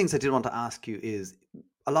one of the things I did want to ask you is,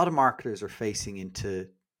 a lot of marketers are facing into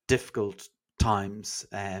difficult times,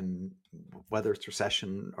 whether it's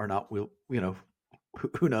recession or not,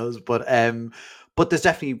 who knows, but there's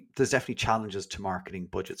definitely challenges to marketing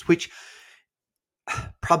budgets, which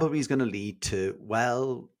probably is going to lead to,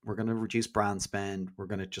 we're going to reduce brand spend, we're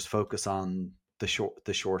going to just focus on the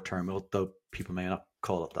short term, although people may not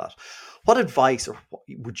call it that. What advice or what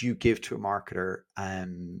would you give to a marketer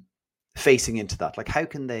facing into that? Like, how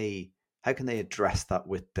can they address that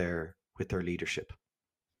with their leadership?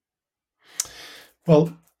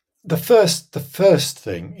 Well, the first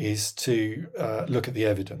thing is to look at the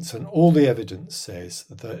evidence, and all the evidence says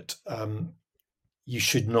that you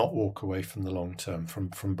should not walk away from the long term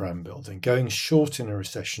from brand building. Going short in a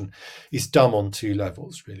recession is dumb on two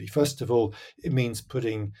levels, really. First of all, it means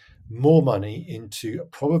putting more money into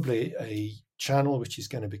probably a channel which is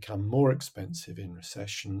going to become more expensive in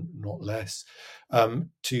recession, not less,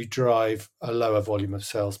 to drive a lower volume of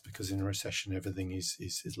sales, because in a recession everything is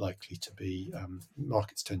likely to be,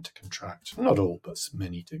 markets tend to contract. Not all, but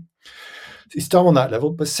many do. It's done on that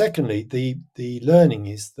level. But secondly, the learning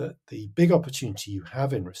is that the big opportunity you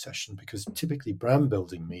have in recession, because typically brand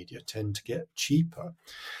building media tend to get cheaper,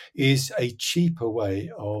 is a cheaper way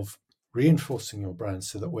of reinforcing your brand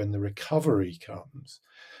so that when the recovery comes,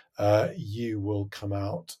 you will come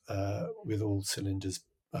out with all cylinders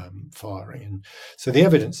firing. And so the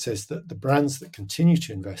evidence says that the brands that continue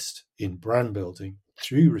to invest in brand building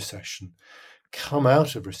through recession come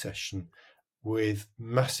out of recession with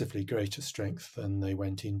massively greater strength than they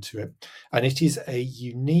went into it. And it is a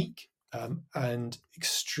unique and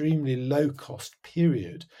extremely low cost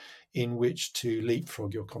period in which to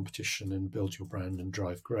leapfrog your competition and build your brand and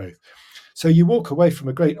drive growth. So you walk away from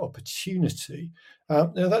a great opportunity.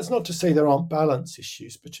 Now, that's not to say there aren't balance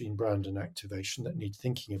issues between brand and activation that need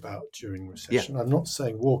thinking about during recession. I'm not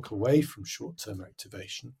saying walk away from short-term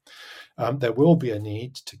activation. There will be a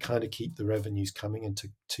need to kind of keep the revenues coming and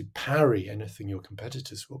to parry anything your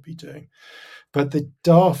competitors will be doing. But the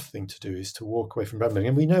daft thing to do is to walk away from brand building.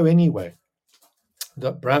 And we know anyway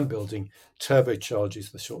that brand building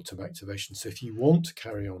turbocharges the short-term activation. So if you want to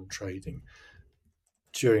carry on trading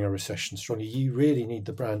during a recession strongly, you really need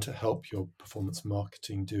the brand to help your performance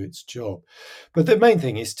marketing do its job. But the main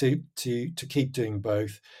thing is to keep doing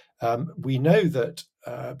both. We know that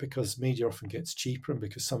because media often gets cheaper and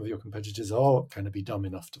because some of your competitors are going to be dumb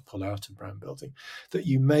enough to pull out of brand building, that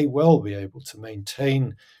you may well be able to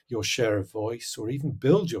maintain your share of voice or even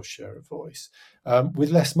build your share of voice with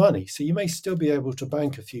less money. So you may still be able to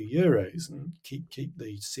bank a few euros and keep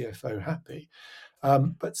the CFO happy.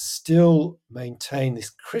 But still maintain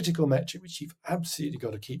this critical metric, which you've absolutely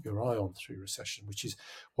got to keep your eye on through recession, which is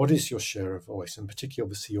what is your share of voice, and particularly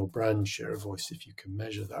obviously your brand share of voice, if you can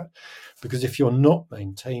measure that. Because if you're not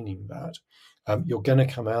maintaining that, you're going to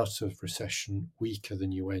come out of recession weaker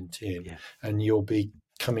than you went in, and you'll be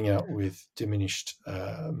coming out with diminished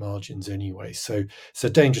margins anyway. So it's a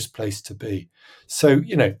dangerous place to be. So,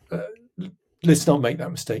 let's not make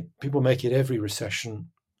that mistake. People make it every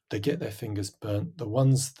recession. They get their fingers burnt.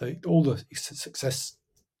 All the success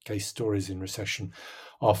case stories in recession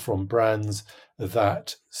are from brands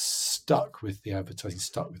that stuck with the advertising,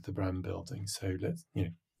 stuck with the brand building. So let's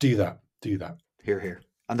do that. Here.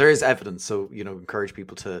 And there is evidence. So, encourage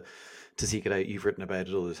people to seek it out. You've written about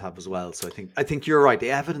it, others have as well. So I think you're right.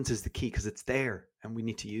 The evidence is the key because it's there and we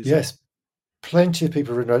need to use it. Yes. Plenty of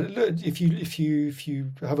people have written about it. If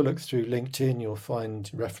you have a look through LinkedIn, you'll find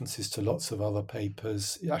references to lots of other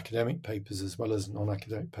papers, academic papers as well as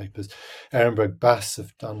non-academic papers. Ehrenberg Bass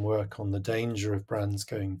have done work on the danger of brands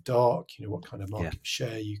going dark, what kind of market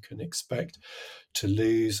share you can expect to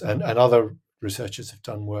lose, and other researchers have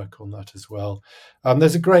done work on that as well.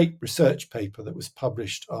 There's a great research paper that was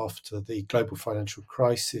published after the global financial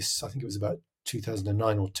crisis. I think it was about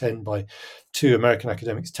 2009 or 10 by two American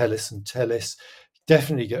academics, Tellis and Tellis.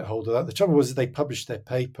 Definitely get hold of that. The trouble was that they published their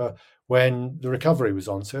paper when the recovery was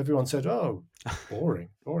on. So everyone said, oh, boring.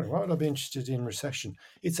 Why would I be interested in recession?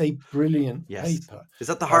 It's a brilliant paper. Is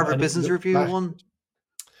that the Harvard Business Review one?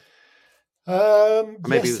 Or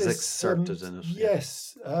maybe it was excerpted in it.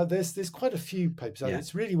 Yes, there's quite a few papers.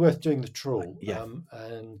 It's really worth doing the trawl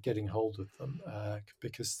and getting hold of them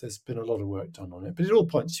because there's been a lot of work done on it. But it all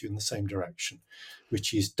points you in the same direction,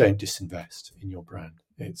 which is don't disinvest in your brand.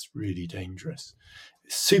 It's really dangerous.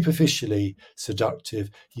 It's superficially seductive.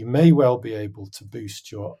 You may well be able to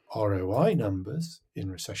boost your ROI numbers in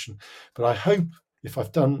recession, but I hope if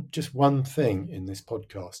I've done just one thing in this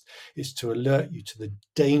podcast, is to alert you to the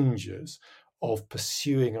dangers of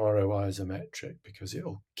pursuing ROI as a metric, because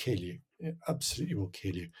it'll kill you. It absolutely will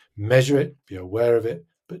kill you. Measure it, be aware of it,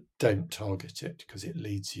 but don't target it because it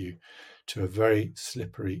leads you to a very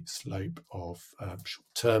slippery slope of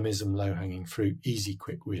short-termism, low-hanging fruit, easy,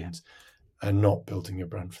 quick wins, and not building your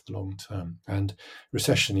brand for the long term. And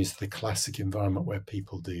recession is the classic environment where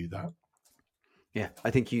people do that. Yeah,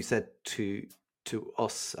 I think you said to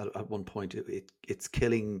us at one point, it's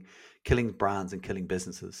killing brands and killing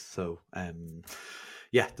businesses. So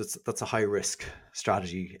that's a high risk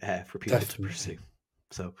strategy for people to pursue.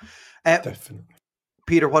 So definitely,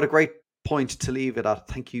 Peter, what a great point to leave it at.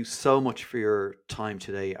 Thank you so much for your time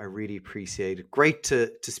today. I really appreciate it. Great to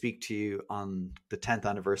speak to you on the 10th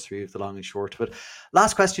anniversary of The Long and Short of It.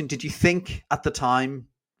 Last question: did you think at the time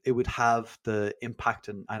it would have the impact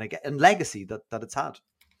and legacy that it's had?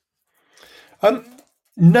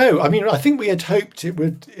 No, I mean, I think we had hoped it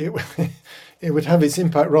would have its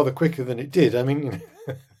impact rather quicker than it did. I mean,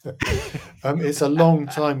 it's a long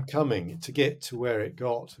time coming to get to where it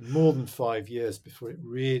got, more than 5 years before it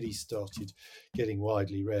really started getting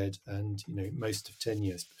widely read, and most of 10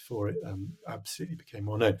 years before it absolutely became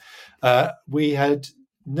well known. We had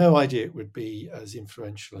no idea it would be as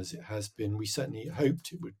influential as it has been. We certainly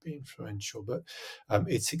hoped it would be influential, but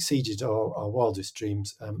it's exceeded our wildest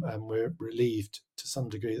dreams, and we're relieved to some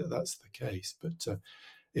degree that that's the case. But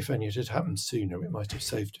if only it had happened sooner, we might have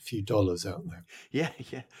saved a few dollars out there. Yeah.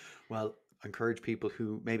 Well, I encourage people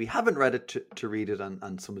who maybe haven't read it to read it,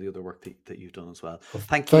 and some of the other work that you've done as well.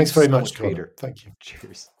 Thank you. Thanks very much, Peter. Thank you.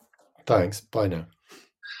 Cheers. Thanks. Bye now.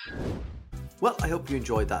 Well, I hope you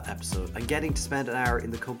enjoyed that episode and getting to spend an hour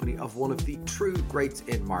in the company of one of the true greats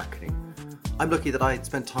in marketing. I'm lucky that I had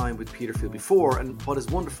spent time with Peter Field before, and what is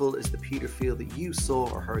wonderful is the Peter Field that you saw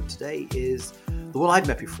or heard today is the one I'd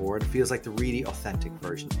met before, and it feels like the really authentic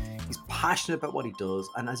version. He's passionate about what he does,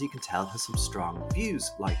 and as you can tell, has some strong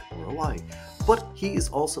views like ROI. But he is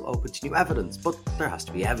also open to new evidence, but there has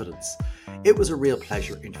to be evidence. It was a real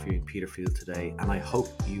pleasure interviewing Peter Field today, and I hope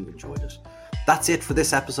you enjoyed it. That's it for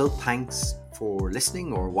this episode. Thanks for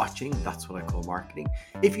listening or watching. That's what I call marketing.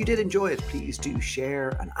 If you did enjoy it, please do share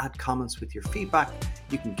and add comments with your feedback.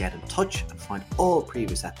 You can get in touch and find all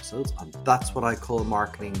previous episodes on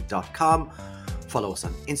that'swhatIcallmarketing.com. Follow us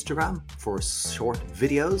on Instagram for short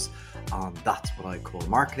videos on That's What I Call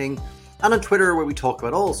Marketing, and on Twitter where we talk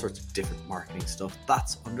about all sorts of different marketing stuff.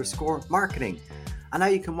 That's_marketing. And now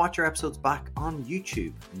you can watch our episodes back on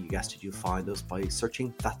YouTube. And you guessed it, you'll find us by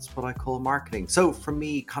searching That's What I Call Marketing. So from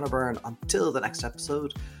me, Conor Byrne, until the next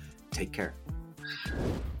episode, take care.